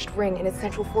almost finished ring in its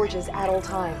central forges at all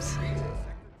times.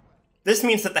 This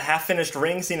means that the half-finished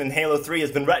ring seen in Halo 3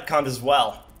 has been retconned as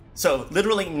well. So,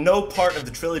 literally no part of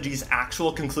the trilogy's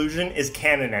actual conclusion is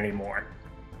canon anymore.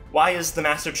 Why is the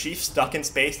Master Chief stuck in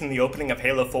space in the opening of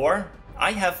Halo 4?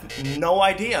 I have no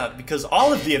idea, because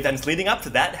all of the events leading up to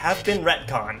that have been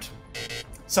retconned.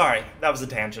 Sorry, that was a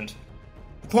tangent.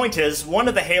 The point is, one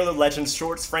of the Halo Legends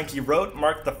shorts Frankie wrote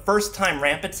marked the first time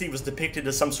rampancy was depicted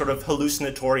as some sort of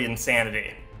hallucinatory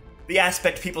insanity. The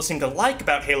aspect people seem to like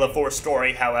about Halo 4's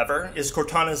story, however, is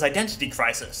Cortana's identity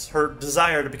crisis, her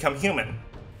desire to become human.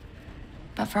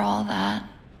 But for all that,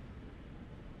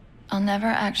 I'll never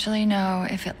actually know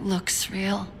if it looks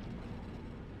real.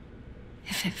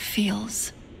 If it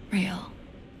feels real.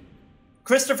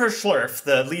 Christopher Schlurf,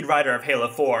 the lead writer of Halo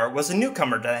 4, was a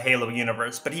newcomer to the Halo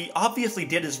universe, but he obviously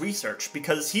did his research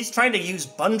because he's trying to use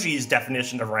Bungie's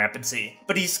definition of rampancy.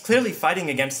 But he's clearly fighting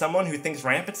against someone who thinks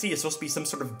rampancy is supposed to be some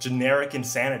sort of generic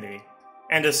insanity.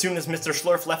 And as soon as Mr.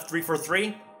 Schlurf left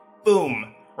 343,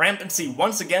 boom! Rampancy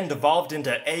once again devolved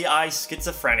into AI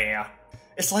schizophrenia.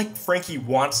 It's like Frankie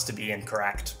wants to be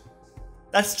incorrect.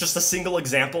 That's just a single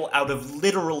example out of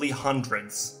literally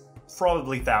hundreds.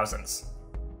 Probably thousands.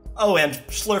 Oh, and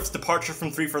Schlurf's departure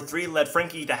from 343 led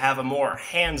Frankie to have a more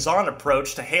hands-on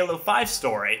approach to Halo 5's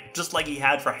story, just like he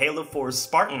had for Halo 4's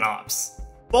Spartan Ops.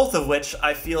 Both of which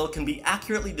I feel can be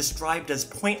accurately described as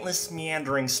pointless,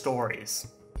 meandering stories.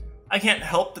 I can't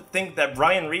help but think that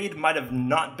Brian Reed might have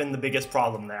not been the biggest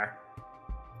problem there.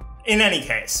 In any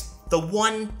case, the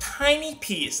one tiny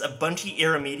piece of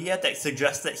Bungie-era media that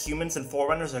suggests that humans and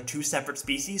Forerunners are two separate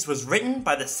species was written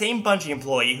by the same Bungie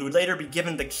employee who would later be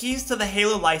given the keys to the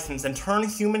Halo license and turn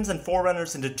humans and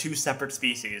Forerunners into two separate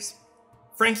species.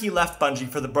 Frankie left Bungie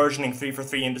for the burgeoning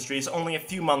 343 Industries only a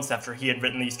few months after he had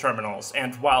written these terminals,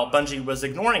 and while Bungie was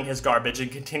ignoring his garbage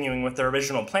and continuing with their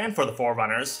original plan for the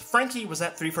Forerunners, Frankie was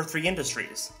at 343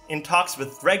 Industries, in talks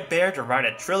with Greg Bear to write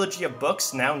a trilogy of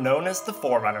books now known as the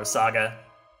Forerunner Saga.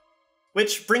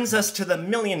 Which brings us to the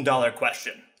million-dollar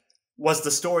question. Was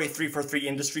the story 343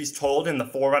 Industries told in the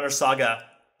Forerunner Saga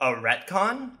a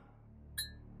retcon?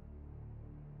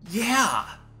 Yeah!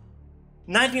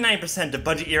 99% of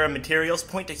Bungie-era materials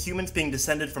point to humans being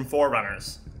descended from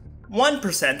Forerunners.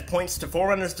 1% points to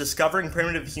Forerunners discovering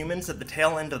primitive humans at the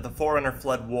tail end of the Forerunner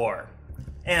Flood War.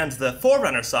 And the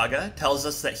Forerunner Saga tells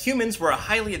us that humans were a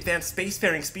highly advanced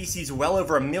spacefaring species well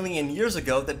over 1 million years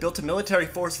ago that built a military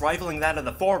force rivaling that of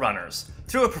the Forerunners.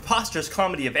 Through a preposterous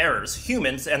comedy of errors,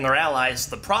 humans and their allies,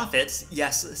 the Prophets,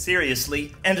 yes,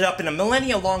 seriously, ended up in a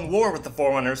millennia-long war with the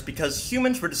Forerunners because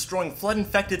humans were destroying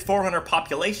flood-infected Forerunner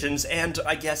populations and,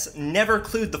 I guess, never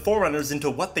clued the Forerunners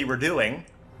into what they were doing.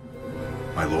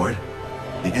 My lord,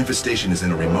 the infestation is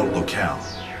in a remote locale.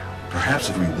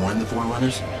 Perhaps if we warn the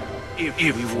Forerunners?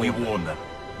 If we warn them,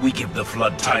 we give the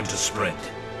Flood time to spread.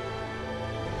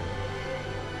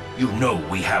 You know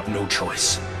we have no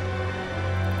choice.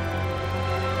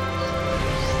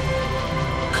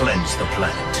 Cleanse the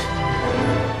planet.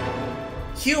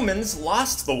 Humans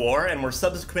lost the war and were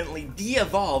subsequently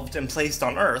de-evolved and placed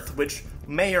on Earth, which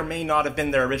may or may not have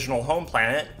been their original home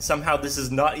planet. Somehow this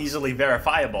is not easily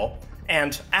verifiable.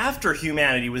 And after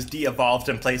humanity was de-evolved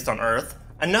and placed on Earth,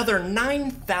 another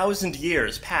 9,000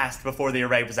 years passed before the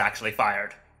array was actually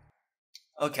fired.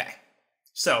 Okay.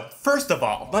 So, first of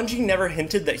all, Bungie never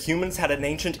hinted that humans had an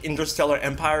ancient interstellar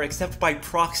empire except by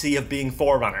proxy of being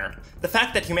Forerunner. The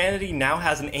fact that humanity now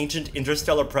has an ancient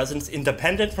interstellar presence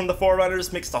independent from the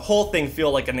Forerunners makes the whole thing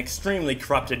feel like an extremely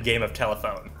corrupted game of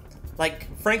telephone. Like,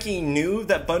 Frankie knew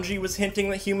that Bungie was hinting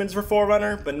that humans were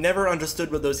Forerunner, but never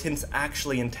understood what those hints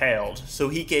actually entailed, so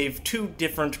he gave two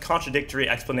different contradictory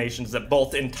explanations that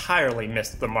both entirely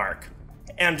missed the mark.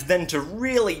 And then to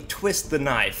really twist the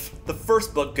knife, the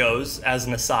first book goes, as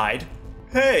an aside,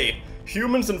 "Hey,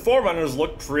 humans and Forerunners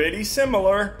look pretty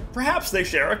similar. Perhaps they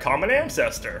share a common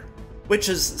ancestor." Which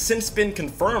has since been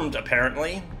confirmed,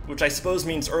 apparently, which I suppose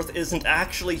means Earth isn't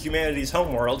actually humanity's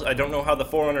homeworld. I don't know how the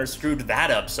Forerunners screwed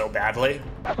that up so badly.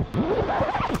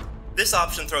 This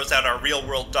option throws out our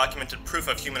real-world documented proof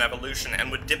of human evolution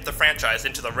and would dip the franchise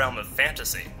into the realm of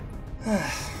fantasy.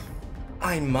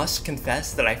 I must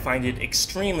confess that I find it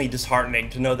extremely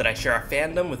disheartening to know that I share a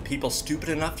fandom with people stupid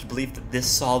enough to believe that this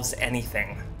solves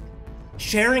anything.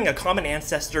 Sharing a common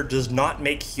ancestor does not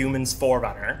make humans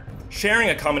Forerunner. Sharing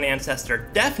a common ancestor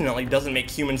definitely doesn't make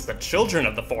humans the children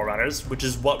of the Forerunners, which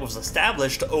is what was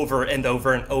established over and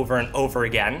over and over and over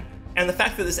again. And the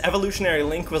fact that this evolutionary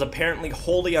link was apparently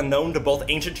wholly unknown to both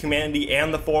ancient humanity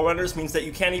and the Forerunners means that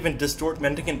you can't even distort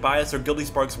mendicant bias or Guilty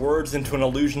Spark's words into an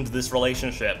allusion to this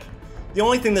relationship. The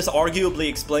only thing this arguably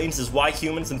explains is why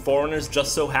humans and Forerunners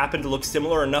just so happen to look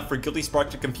similar enough for Guilty Spark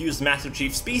to confuse Master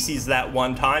Chief species that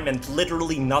one time and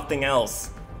literally nothing else.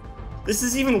 This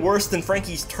is even worse than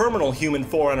Frankie's terminal human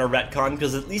Forerunner retcon,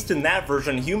 because at least in that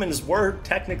version, humans were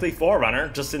technically Forerunner,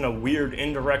 just in a weird,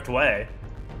 indirect way.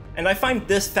 And I find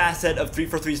this facet of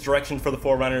 343's direction for the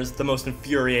Forerunners the most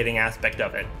infuriating aspect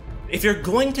of it. If you're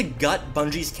going to gut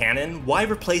Bungie's canon, why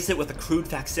replace it with a crude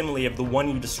facsimile of the one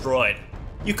you destroyed?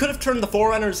 You could have turned the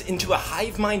Forerunners into a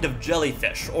hive mind of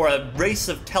jellyfish, or a race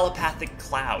of telepathic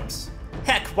clouds.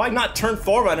 Heck, why not turn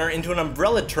Forerunner into an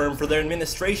umbrella term for their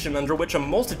administration under which a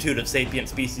multitude of sapient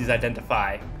species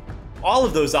identify? All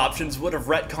of those options would have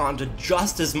retconned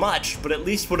just as much, but at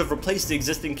least would have replaced the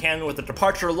existing canon with a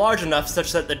departure large enough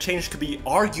such that the change could be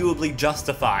arguably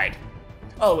justified.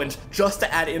 Oh, and just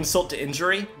to add insult to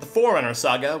injury, the Forerunner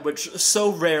saga, which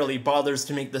so rarely bothers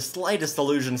to make the slightest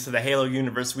allusions to the Halo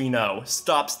universe we know,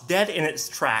 stops dead in its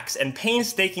tracks and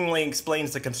painstakingly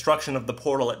explains the construction of the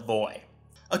portal at Voy.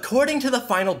 According to the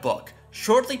final book,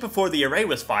 shortly before the array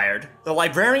was fired, the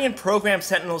Librarian programmed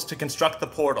Sentinels to construct the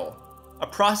portal, a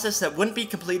process that wouldn't be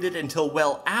completed until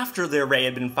well after the array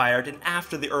had been fired and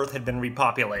after the Earth had been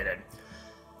repopulated.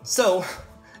 So,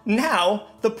 now,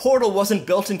 the portal wasn't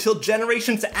built until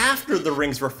generations after the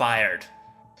rings were fired.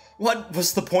 What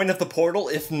was the point of the portal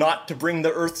if not to bring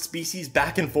the Earth species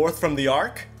back and forth from the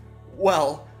Ark?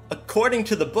 Well, according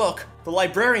to the book, the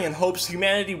Librarian hopes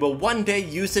humanity will one day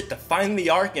use it to find the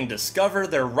Ark and discover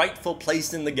their rightful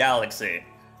place in the galaxy.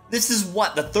 This is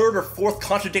what, the third or fourth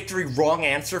contradictory wrong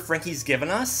answer Frankie's given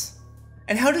us?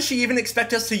 And how does she even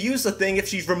expect us to use the thing if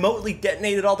she's remotely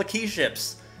detonated all the key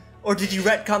ships? Or did you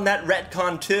retcon that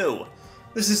retcon too?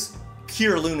 This is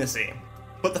pure lunacy.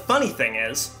 But the funny thing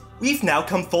is, we've now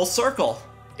come full circle.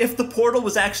 If the portal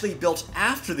was actually built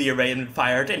after the array had been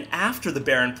fired and after the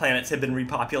barren planets had been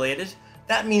repopulated,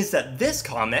 that means that this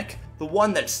comic, the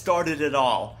one that started it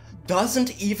all,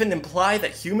 doesn't even imply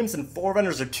that humans and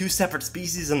Forerunners are two separate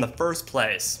species in the first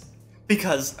place.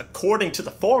 Because, according to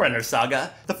the Forerunner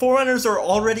saga, the Forerunners are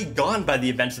already gone by the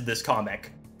events of this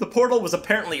comic. The portal was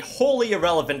apparently wholly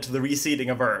irrelevant to the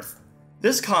reseeding of Earth.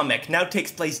 This comic now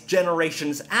takes place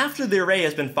generations after the array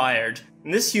has been fired,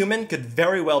 and this human could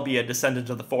very well be a descendant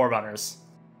of the Forerunners.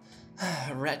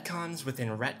 Retcons within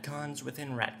retcons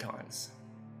within retcons.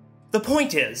 The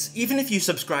point is, even if you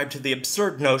subscribe to the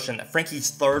absurd notion that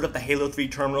Frankie's third of the Halo 3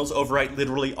 terminals overwrite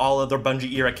literally all other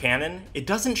Bungie-era canon, it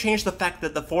doesn't change the fact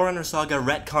that the Forerunner saga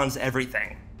retcons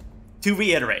everything. To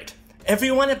reiterate,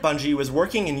 everyone at Bungie was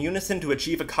working in unison to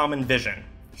achieve a common vision.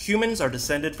 Humans are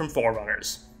descended from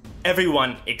Forerunners.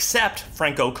 Everyone except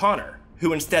Frank O'Connor,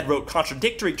 who instead wrote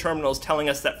contradictory terminals telling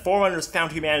us that Forerunners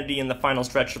found humanity in the final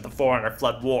stretch of the Forerunner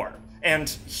Flood War, and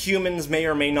humans may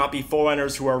or may not be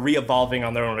Forerunners who are re-evolving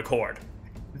on their own accord.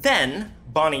 Then,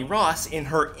 Bonnie Ross, in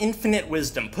her infinite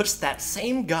wisdom, puts that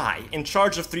same guy in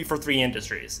charge of 343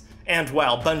 Industries, and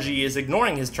while Bungie is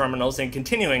ignoring his terminals and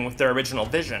continuing with their original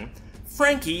vision,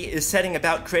 Frankie is setting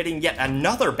about creating yet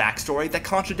another backstory that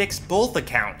contradicts both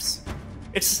accounts.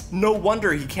 It's no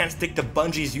wonder he can't stick to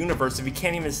Bungie's universe if he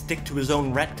can't even stick to his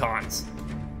own retcons.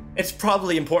 It's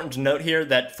probably important to note here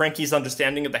that Frankie's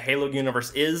understanding of the Halo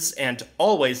universe is, and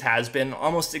always has been,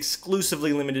 almost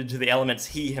exclusively limited to the elements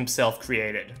he himself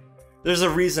created. There's a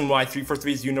reason why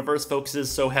 343's universe focuses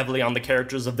so heavily on the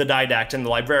characters of the Didact and the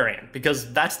Librarian,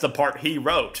 because that's the part he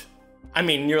wrote. I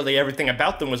mean, nearly everything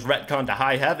about them was retconned to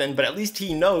high heaven, but at least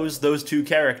he knows those two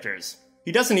characters.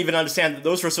 He doesn't even understand that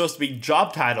those were supposed to be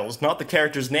job titles, not the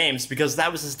characters' names, because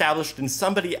that was established in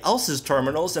somebody else's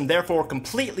terminals and therefore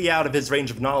completely out of his range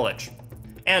of knowledge.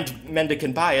 And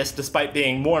Mendicant Bias, despite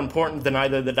being more important than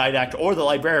either the Didact or the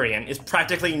Librarian, is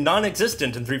practically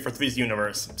non-existent in 343's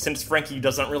universe, since Frankie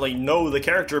doesn't really know the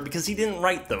character because he didn't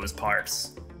write those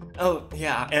parts. Oh,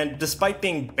 yeah, and despite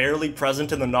being barely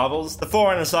present in the novels, the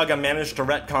Forerunner saga managed to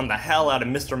retcon the hell out of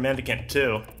Mr. Mendicant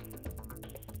too.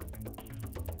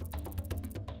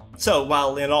 So,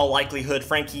 while in all likelihood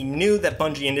Frankie knew that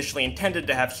Bungie initially intended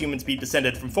to have humans be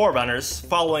descended from Forerunners,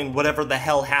 following whatever the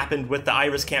hell happened with the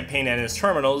Iris campaign and his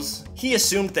terminals, he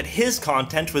assumed that his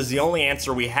content was the only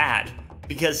answer we had,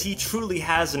 because he truly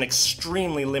has an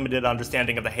extremely limited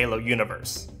understanding of the Halo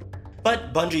universe.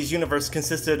 But Bungie's universe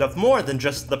consisted of more than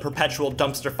just the perpetual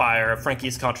dumpster fire of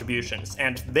Frankie's contributions,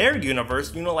 and their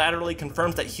universe unilaterally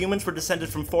confirms that humans were descended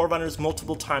from Forerunners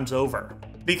multiple times over.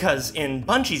 Because in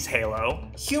Bungie's Halo,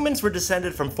 humans were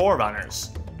descended from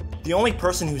Forerunners. The only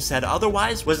person who said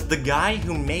otherwise was the guy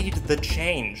who made the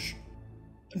change.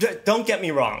 Don't get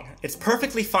me wrong, it's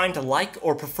perfectly fine to like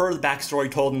or prefer the backstory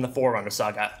told in the Forerunner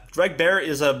saga. Greg Bear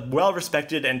is a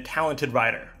well-respected and talented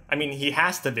writer. I mean, he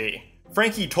has to be.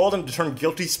 Frankie told him to turn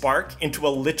Guilty Spark into a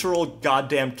literal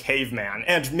goddamn caveman,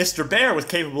 and Mr. Bear was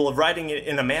capable of writing it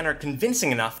in a manner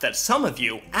convincing enough that some of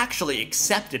you actually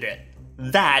accepted it.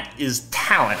 That is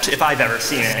talent, if I've ever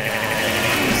seen it.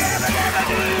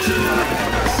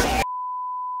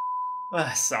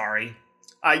 Sorry.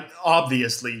 I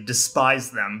obviously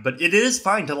despise them, but it is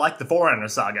fine to like the Forerunner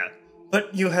saga.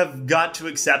 But you have got to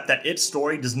accept that its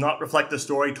story does not reflect the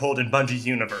story told in Bungie's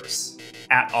universe.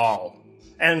 At all.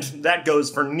 And that goes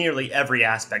for nearly every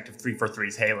aspect of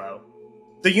 343's Halo.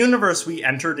 The universe we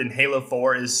entered in Halo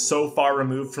 4 is so far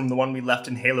removed from the one we left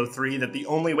in Halo 3 that the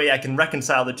only way I can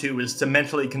reconcile the two is to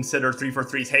mentally consider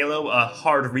 343's Halo a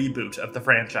hard reboot of the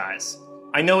franchise.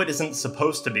 I know it isn't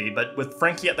supposed to be, but with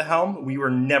Frankie at the helm, we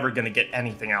were never gonna get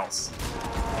anything else.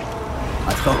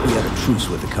 I thought we had a truce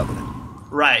with the Covenant.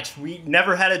 Right, we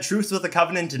never had a truce with the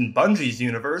Covenant in Bungie's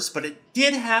universe, but it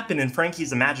did happen in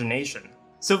Frankie's imagination.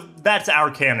 So that's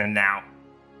our canon now.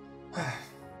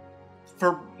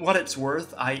 For what it's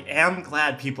worth, I am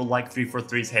glad people like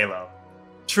 343's Halo.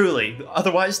 Truly,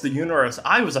 otherwise the universe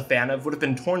I was a fan of would have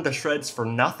been torn to shreds for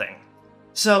nothing.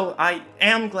 So I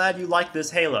am glad you like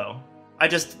this Halo. I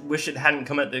just wish it hadn't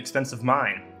come at the expense of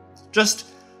mine. Just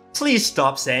please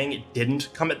stop saying it didn't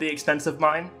come at the expense of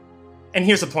mine. And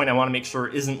here's a point I want to make sure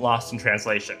isn't lost in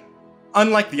translation.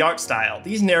 Unlike the art style,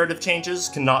 these narrative changes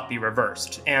cannot be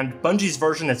reversed, and Bungie's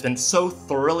version has been so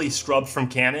thoroughly scrubbed from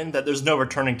canon that there's no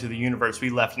returning to the universe we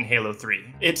left in Halo 3.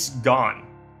 It's gone.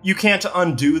 You can't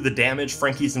undo the damage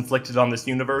Frankie's inflicted on this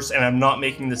universe, and I'm not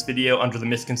making this video under the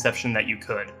misconception that you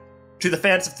could. To the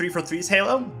fans of 343's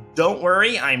Halo, don't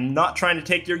worry, I'm not trying to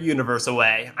take your universe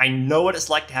away. I know what it's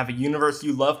like to have a universe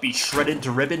you love be shredded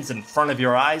to ribbons in front of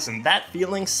your eyes, and that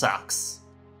feeling sucks.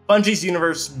 Bungie's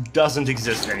universe doesn't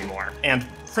exist anymore, and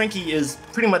Frankie is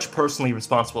pretty much personally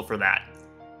responsible for that.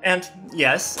 And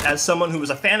yes, as someone who was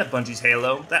a fan of Bungie's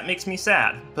Halo, that makes me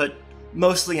sad, but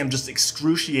mostly I'm just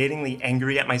excruciatingly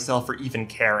angry at myself for even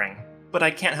caring. But I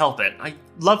can't help it, I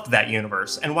loved that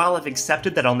universe, and while I've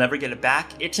accepted that I'll never get it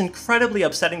back, it's incredibly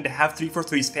upsetting to have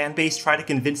 343's fanbase try to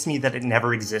convince me that it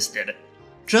never existed.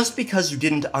 Just because you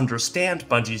didn't understand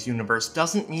Bungie's universe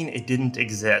doesn't mean it didn't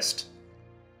exist.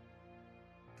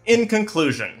 In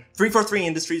conclusion, 343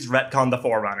 Industries retconned the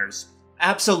Forerunners.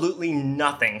 Absolutely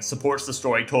nothing supports the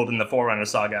story told in the Forerunner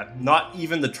saga, not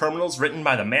even the terminals written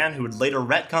by the man who would later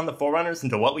retcon the Forerunners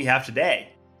into what we have today.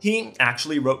 He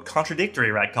actually wrote contradictory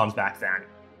retcons back then.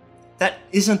 That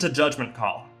isn't a judgment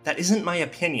call. That isn't my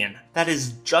opinion. That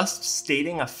is just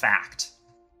stating a fact.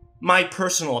 My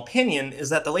personal opinion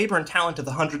is that the labor and talent of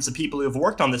the hundreds of people who have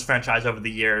worked on this franchise over the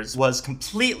years was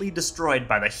completely destroyed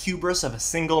by the hubris of a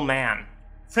single man.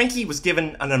 Frankie was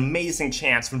given an amazing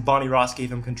chance when Bonnie Ross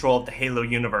gave him control of the Halo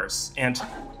universe, and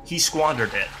he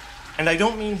squandered it. And I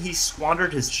don't mean he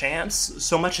squandered his chance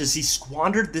so much as he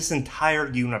squandered this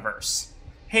entire universe.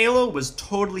 Halo was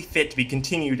totally fit to be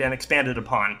continued and expanded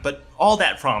upon, but all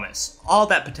that promise, all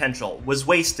that potential, was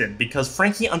wasted because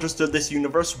Frankie understood this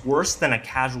universe worse than a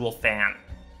casual fan.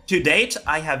 To date,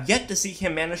 I have yet to see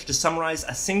him manage to summarize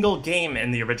a single game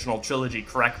in the original trilogy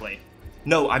correctly.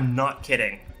 No, I'm not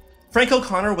kidding. Frank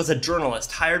O'Connor was a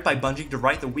journalist hired by Bungie to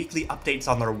write the weekly updates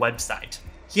on their website.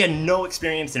 He had no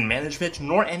experience in management,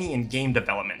 nor any in game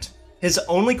development. His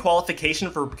only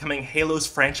qualification for becoming Halo's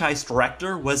franchise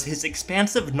director was his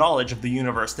expansive knowledge of the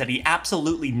universe that he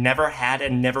absolutely never had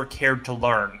and never cared to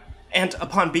learn. And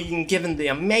upon being given the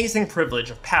amazing privilege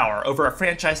of power over a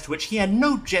franchise to which he had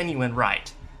no genuine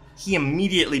right, he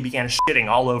immediately began shitting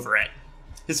all over it.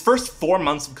 His first 4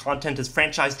 months of content as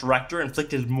franchise director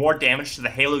inflicted more damage to the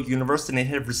Halo universe than it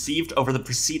had received over the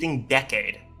preceding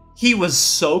decade. He was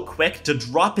so quick to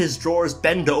drop his drawers,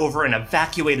 bend over, and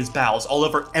evacuate his bowels all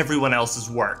over everyone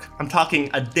else's work. I'm talking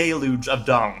a deluge of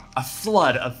dung, a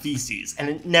flood of feces, and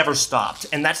it never stopped,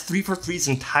 and that's 343's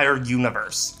entire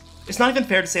universe. It's not even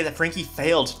fair to say that Frankie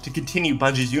failed to continue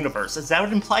Bungie's universe, as that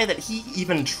would imply that he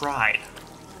even tried.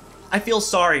 I feel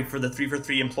sorry for the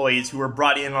 343 employees who were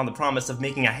brought in on the promise of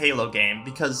making a Halo game,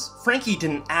 because Frankie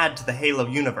didn't add to the Halo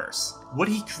universe. What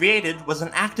he created was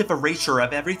an active erasure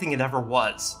of everything it ever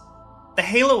was. The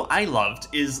Halo I loved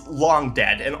is long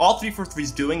dead, and all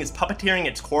 343's doing is puppeteering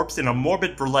its corpse in a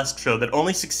morbid burlesque show that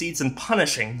only succeeds in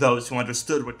punishing those who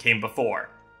understood what came before.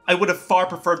 I would have far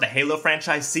preferred the Halo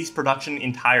franchise cease production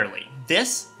entirely.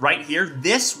 This, right here,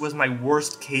 this was my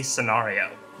worst case scenario.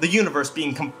 The universe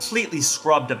being completely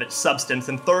scrubbed of its substance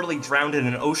and thoroughly drowned in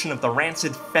an ocean of the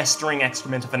rancid, festering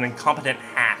excrement of an incompetent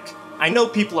hack. I know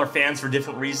people are fans for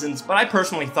different reasons, but I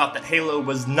personally thought that Halo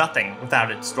was nothing without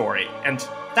its story, and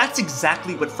that's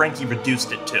exactly what Frankie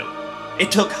reduced it to.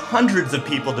 It took hundreds of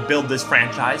people to build this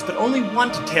franchise, but only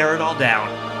one to tear it all down.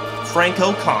 Frank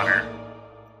O'Connor.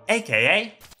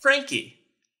 AKA Frankie.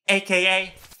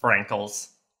 AKA Frankles.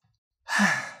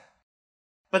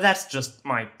 But that's just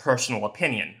my personal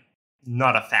opinion,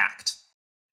 not a fact.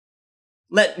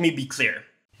 Let me be clear.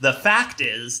 The fact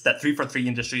is that 343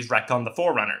 Industries retconned the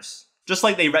Forerunners, just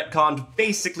like they retconned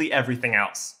basically everything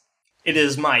else. It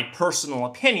is my personal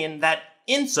opinion that,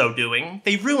 in so doing,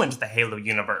 they ruined the Halo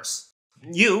universe.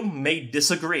 You may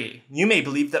disagree. You may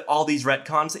believe that all these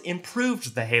retcons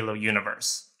improved the Halo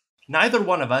universe. Neither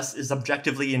one of us is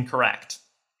objectively incorrect.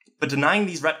 But denying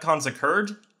these retcons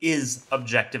occurred is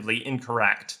objectively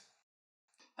incorrect.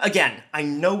 Again, I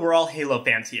know we're all Halo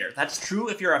fans here. That's true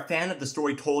if you're a fan of the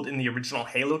story told in the original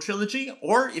Halo trilogy,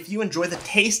 or if you enjoy the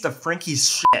taste of Frankie's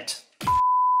shit.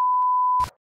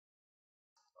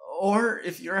 Or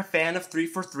if you're a fan of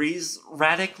 343's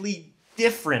radically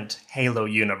different Halo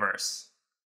universe.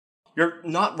 You're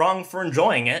not wrong for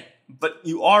enjoying it, but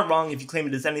you are wrong if you claim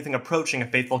it is anything approaching a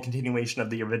faithful continuation of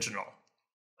the original.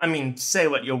 I mean, say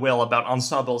what you will about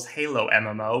Ensemble's Halo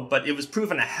MMO, but it was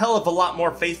proven a hell of a lot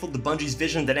more faithful to Bungie's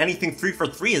vision than anything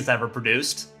 343 has ever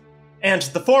produced. And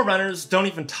the Forerunners don't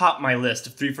even top my list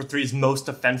of 343's most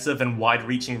offensive and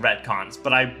wide-reaching retcons,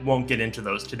 but I won't get into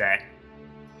those today.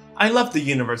 I love the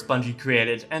universe Bungie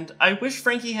created, and I wish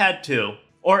Frankie had too.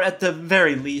 Or at the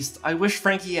very least, I wish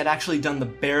Frankie had actually done the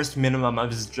barest minimum of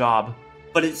his job.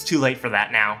 But it's too late for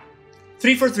that now.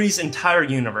 343's entire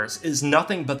universe is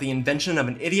nothing but the invention of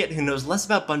an idiot who knows less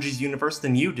about Bungie's universe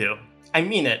than you do. I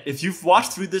mean it, if you've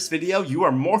watched through this video, you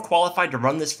are more qualified to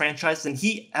run this franchise than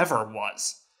he ever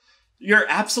was. You're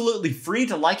absolutely free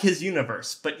to like his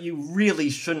universe, but you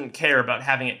really shouldn't care about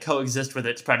having it coexist with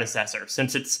its predecessor,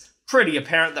 since it's pretty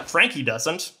apparent that Frankie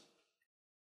doesn't.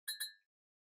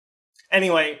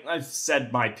 Anyway, I've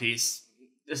said my piece.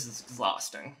 This is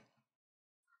exhausting.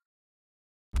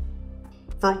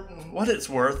 For what it's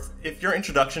worth, if your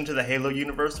introduction to the Halo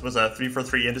universe was a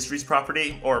 343 Industries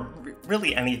property, or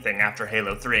really anything after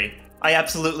Halo 3, I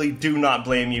absolutely do not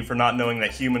blame you for not knowing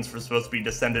that humans were supposed to be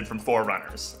descended from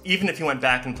Forerunners, even if you went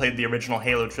back and played the original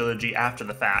Halo trilogy after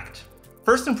the fact.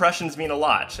 First impressions mean a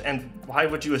lot, and why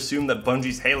would you assume that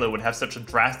Bungie's Halo would have such a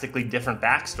drastically different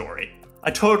backstory?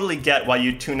 I totally get why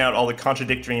you tune out all the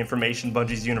contradictory information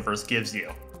Bungie's universe gives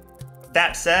you.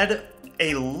 That said,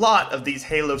 a lot of these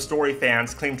Halo story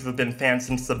fans claim to have been fans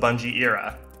since the Bungie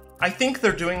era. I think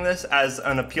they're doing this as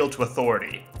an appeal to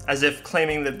authority, as if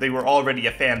claiming that they were already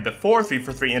a fan before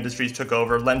 343 Industries took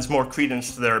over lends more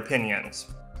credence to their opinions.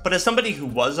 But as somebody who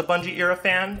was a Bungie era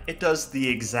fan, it does the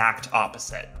exact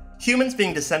opposite. Humans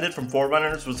being descended from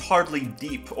Forerunners was hardly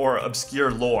deep or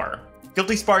obscure lore.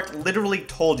 Guilty Spark literally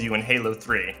told you in Halo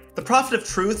 3. The Prophet of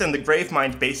Truth and the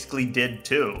Gravemind basically did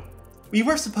too. We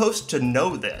were supposed to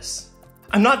know this.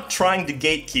 I'm not trying to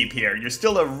gatekeep here, you're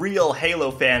still a real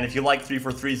Halo fan if you like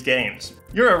 343's games.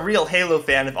 You're a real Halo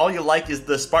fan if all you like is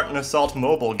the Spartan Assault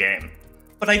mobile game.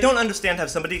 But I don't understand how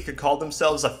somebody could call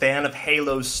themselves a fan of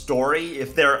Halo's story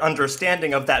if their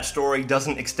understanding of that story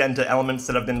doesn't extend to elements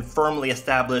that have been firmly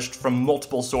established from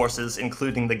multiple sources,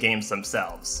 including the games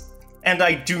themselves. And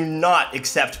I do not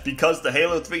accept because the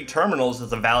Halo 3 terminals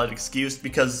is a valid excuse,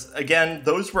 because, again,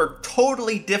 those were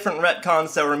totally different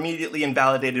retcons that were immediately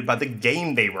invalidated by the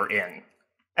game they were in.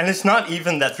 And it's not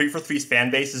even that 343's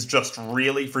fanbase is just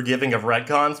really forgiving of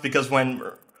retcons, because when...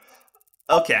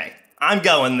 Okay, I'm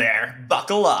going there.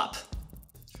 Buckle up.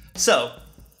 So,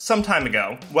 some time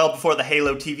ago, well before the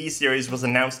Halo TV series was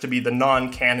announced to be the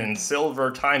non-canon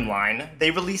Silver timeline, they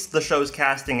released the show's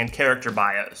casting and character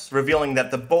bios, revealing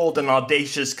that the bold and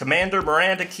audacious Commander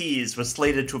Miranda Keyes was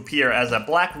slated to appear as a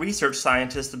black research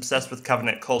scientist obsessed with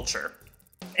Covenant culture.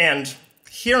 And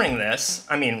hearing this,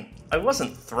 I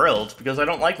wasn't thrilled, because I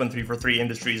don't like when 343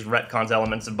 Industries retcons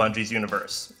elements of Bungie's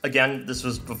universe. Again, this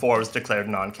was before it was declared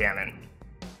non-canon.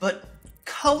 But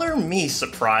color me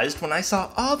surprised when I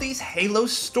saw all these Halo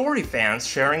story fans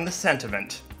sharing the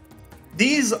sentiment.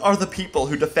 These are the people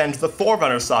who defend the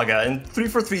Forerunner saga and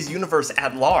 343's universe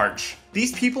at large.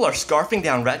 These people are scarfing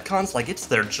down retcons like it's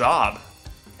their job.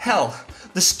 Hell,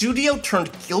 the studio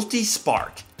turned Guilty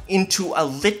Spark into a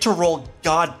literal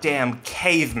goddamn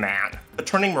caveman. But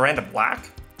turning Miranda black?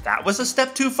 That was a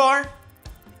step too far?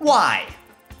 Why?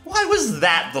 Why was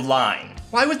that the line?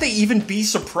 Why would they even be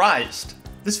surprised?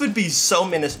 This would be so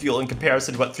minuscule in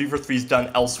comparison to what 343's done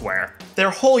elsewhere.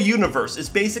 Their whole universe is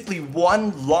basically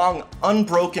one long,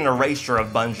 unbroken erasure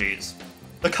of Bungie's.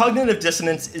 The cognitive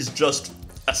dissonance is just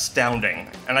astounding,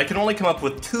 and I can only come up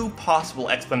with two possible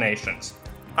explanations.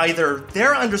 Either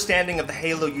their understanding of the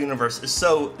Halo universe is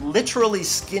so literally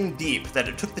skin deep that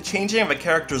it took the changing of a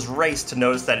character's race to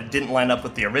notice that it didn't line up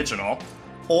with the original,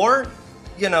 or,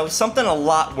 something a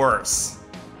lot worse.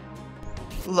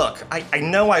 Look, I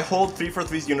know I hold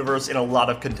 343's universe in a lot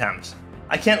of contempt.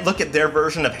 I can't look at their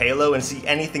version of Halo and see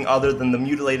anything other than the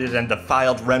mutilated and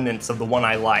defiled remnants of the one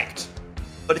I liked.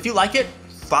 But if you like it,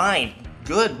 fine,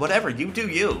 good, whatever, you do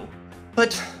you.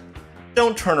 But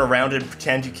don't turn around and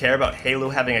pretend you care about Halo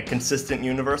having a consistent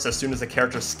universe as soon as a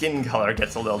character's skin color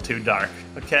gets a little too dark,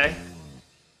 okay?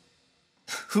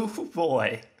 Ooh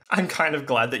boy. I'm kind of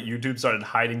glad that YouTube started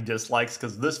hiding dislikes,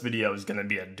 because this video is gonna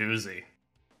be a doozy.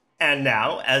 And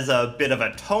now, as a bit of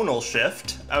a tonal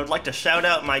shift, I would like to shout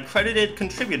out my credited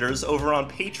contributors over on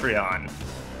Patreon.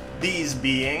 These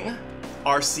being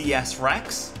RCS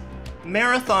Rex,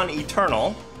 Marathon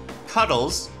Eternal,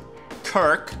 Cuddles,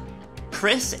 Kirk,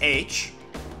 Chris H,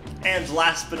 and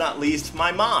last but not least,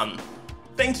 my mom.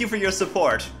 Thank you for your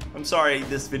support. I'm sorry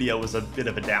this video was a bit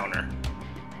of a downer.